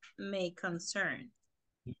it may concern.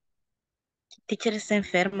 Teacher está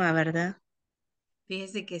enferma, ¿verdad?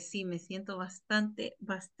 Fíjese que sí, me siento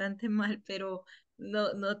bastante mal, pero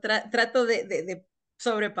no trato de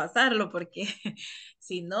sobrepasarlo porque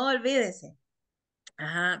si no, olvídese.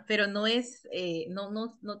 Ajá, pero no es,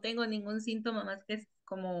 no tengo ningún síntoma más que es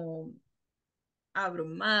como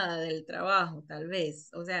abrumada del trabajo, tal vez,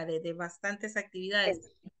 o sea, de bastantes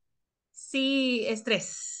actividades. Sí,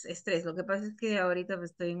 estrés. Lo que pasa es que ahorita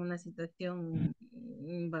pues, estoy en una situación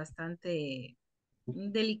bastante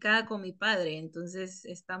delicada con mi padre, entonces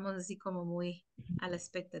estamos así como muy a la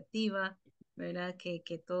expectativa, ¿verdad? Que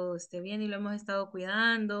todo esté bien y lo hemos estado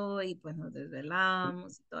cuidando y pues nos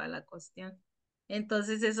desvelamos y toda la cuestión.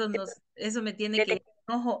 Entonces eso me tiene que, Desde-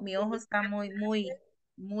 mi ojo está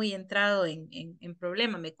muy entrado en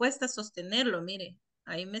problema, me cuesta sostenerlo, mire,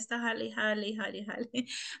 ahí me está jale.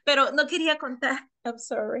 Pero no quería contar, I'm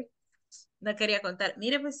sorry, no quería contar,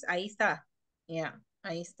 mire pues ahí está, ya,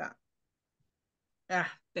 ahí está.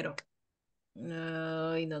 Pero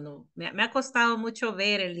ay, no. Me ha costado mucho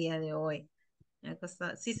ver el día de hoy. Me ha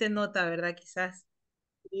costado, sí se nota, ¿verdad? Quizás.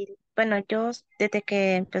 Bueno, yo desde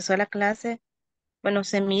que empezó la clase, bueno,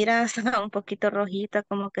 se mira un poquito rojita,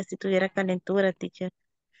 como que si tuviera calentura, teacher.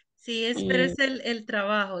 Sí, pero Y es el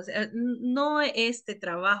trabajo. O sea, no este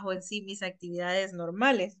trabajo en sí, mis actividades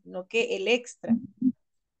normales, sino que el extra,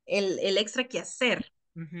 el extra que hacer.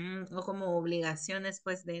 Ujú, o como obligaciones,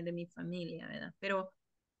 pues, de mi familia, ¿verdad? Pero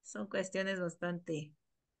son cuestiones bastante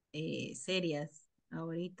serias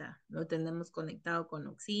ahorita. Lo tenemos conectado con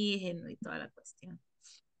oxígeno y toda la cuestión.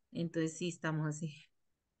 Entonces sí estamos así.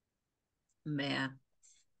 Vea.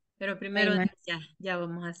 Pero no hay primero más. ya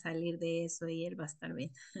vamos a salir de eso y él va a estar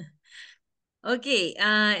bien. Ok,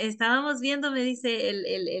 estábamos viendo, me dice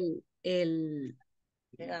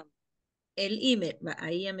el email. Va,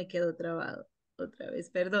 ahí ya me quedo trabado. Otra vez,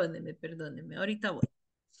 perdóneme. Ahorita voy.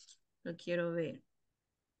 Lo quiero ver.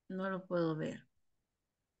 No lo puedo ver.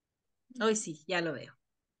 Hoy sí, ya lo veo.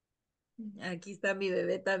 Aquí está mi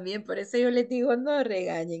bebé también, por eso yo les digo, no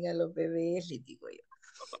regañen a los bebés, les digo yo.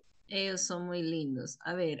 Ellos son muy lindos.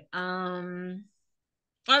 A ver,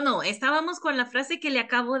 no, estábamos con la frase que le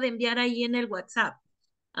acabo de enviar ahí en el WhatsApp.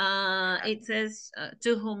 It says,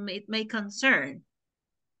 to whom it may concern.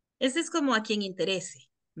 Ese es como a quien interese,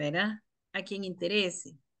 ¿verdad? A quien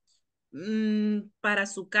interese. Para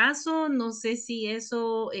su caso, no sé si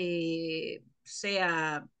eso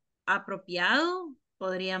sea apropiado,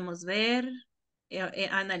 podríamos ver,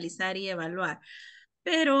 analizar y evaluar.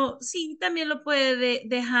 Pero sí, también lo puede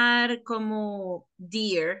dejar como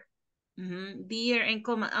dear, dear en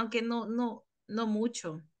coma, aunque no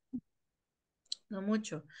mucho, no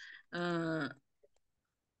mucho. Ah,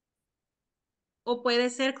 o puede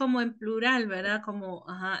ser como en plural, ¿verdad? Como,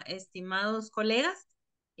 ajá, estimados colegas,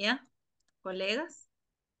 ¿ya? Colegas.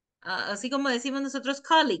 Así como decimos nosotros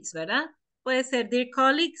colleagues, ¿verdad? Puede ser dear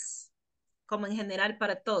colleagues, como en general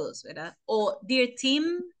para todos, ¿verdad? O dear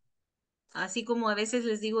team, así como a veces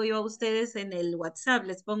les digo yo a ustedes en el WhatsApp,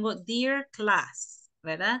 les pongo dear class,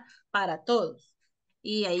 ¿verdad? Para todos.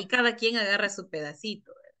 Y ahí cada quien agarra su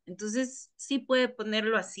pedacito, ¿verdad? Entonces, sí puede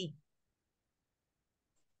ponerlo así.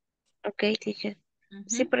 Ok, teacher.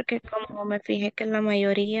 Sí, Ujú. porque como me fijé que la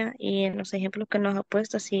mayoría y en los ejemplos que nos ha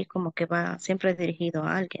puesto, así como que va siempre dirigido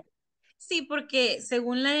a alguien. Sí, porque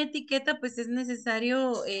según la etiqueta, pues es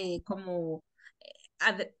necesario como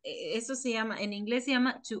eso se llama, en inglés se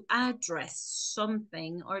llama to address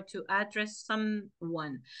something or to address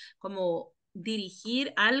someone, como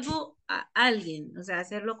dirigir algo a alguien, o sea,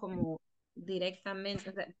 hacerlo como directamente,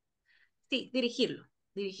 o sea, sí, dirigirlo.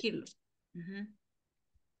 Ujú.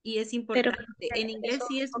 Y es Pero importante, en inglés eso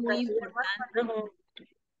sí es muy aplicaría más importante. cuando es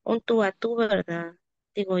un tú a tú, ¿verdad?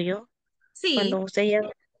 Digo yo, cuando Sí, usted ya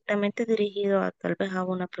directamente dirigido a tal vez a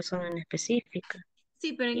una persona en específica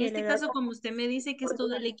sí, pero en y él le este da caso, como usted me dice que es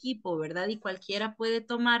todo el equipo, ¿verdad? Y cualquiera puede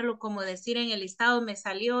tomarlo, como decir en el listado me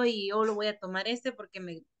salió y yo lo voy a tomar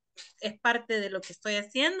porque es parte de lo que estoy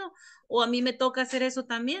haciendo, o a mí me toca hacer eso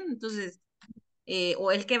también, entonces,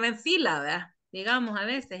 o el que va en fila, ¿verdad? Digamos a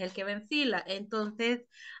veces, el que va en fila. Entonces,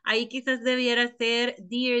 ahí quizás debiera ser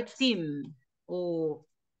Dear Team, o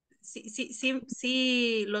sí, sí, sí,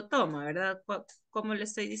 sí lo toma, ¿verdad? Como le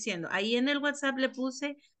estoy diciendo. Ahí en el WhatsApp le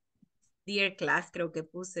puse Dear Class, creo que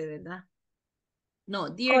puse, ¿verdad? No,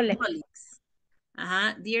 Dear cole. Colleagues.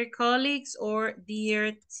 Ajá, Dear Colleagues or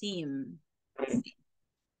Dear Team. Sí.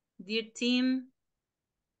 Dear Team,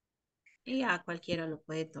 y ya cualquiera lo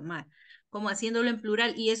puede tomar, como haciéndolo en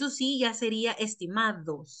plural. Y eso sí ya sería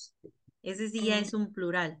estimados. Ese sí ya Mm, es un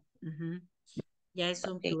plural. Ujú. Ya es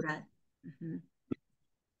un ok, plural. Ujú.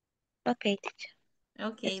 ok, teacher,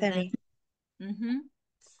 Ok, está then. bien. Ujú.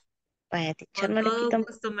 Vaya, teacher, Con no le todo quito más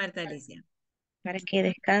gusto, Marta Alicia. para que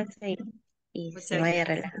descanse y se Muchas vaya a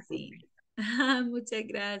gracias. relajar. Sí. Muchas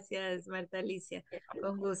gracias, Marta Alicia.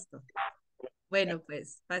 Con gusto. Bueno,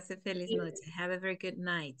 pues pase feliz noche. Have a very good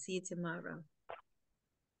night. See you tomorrow.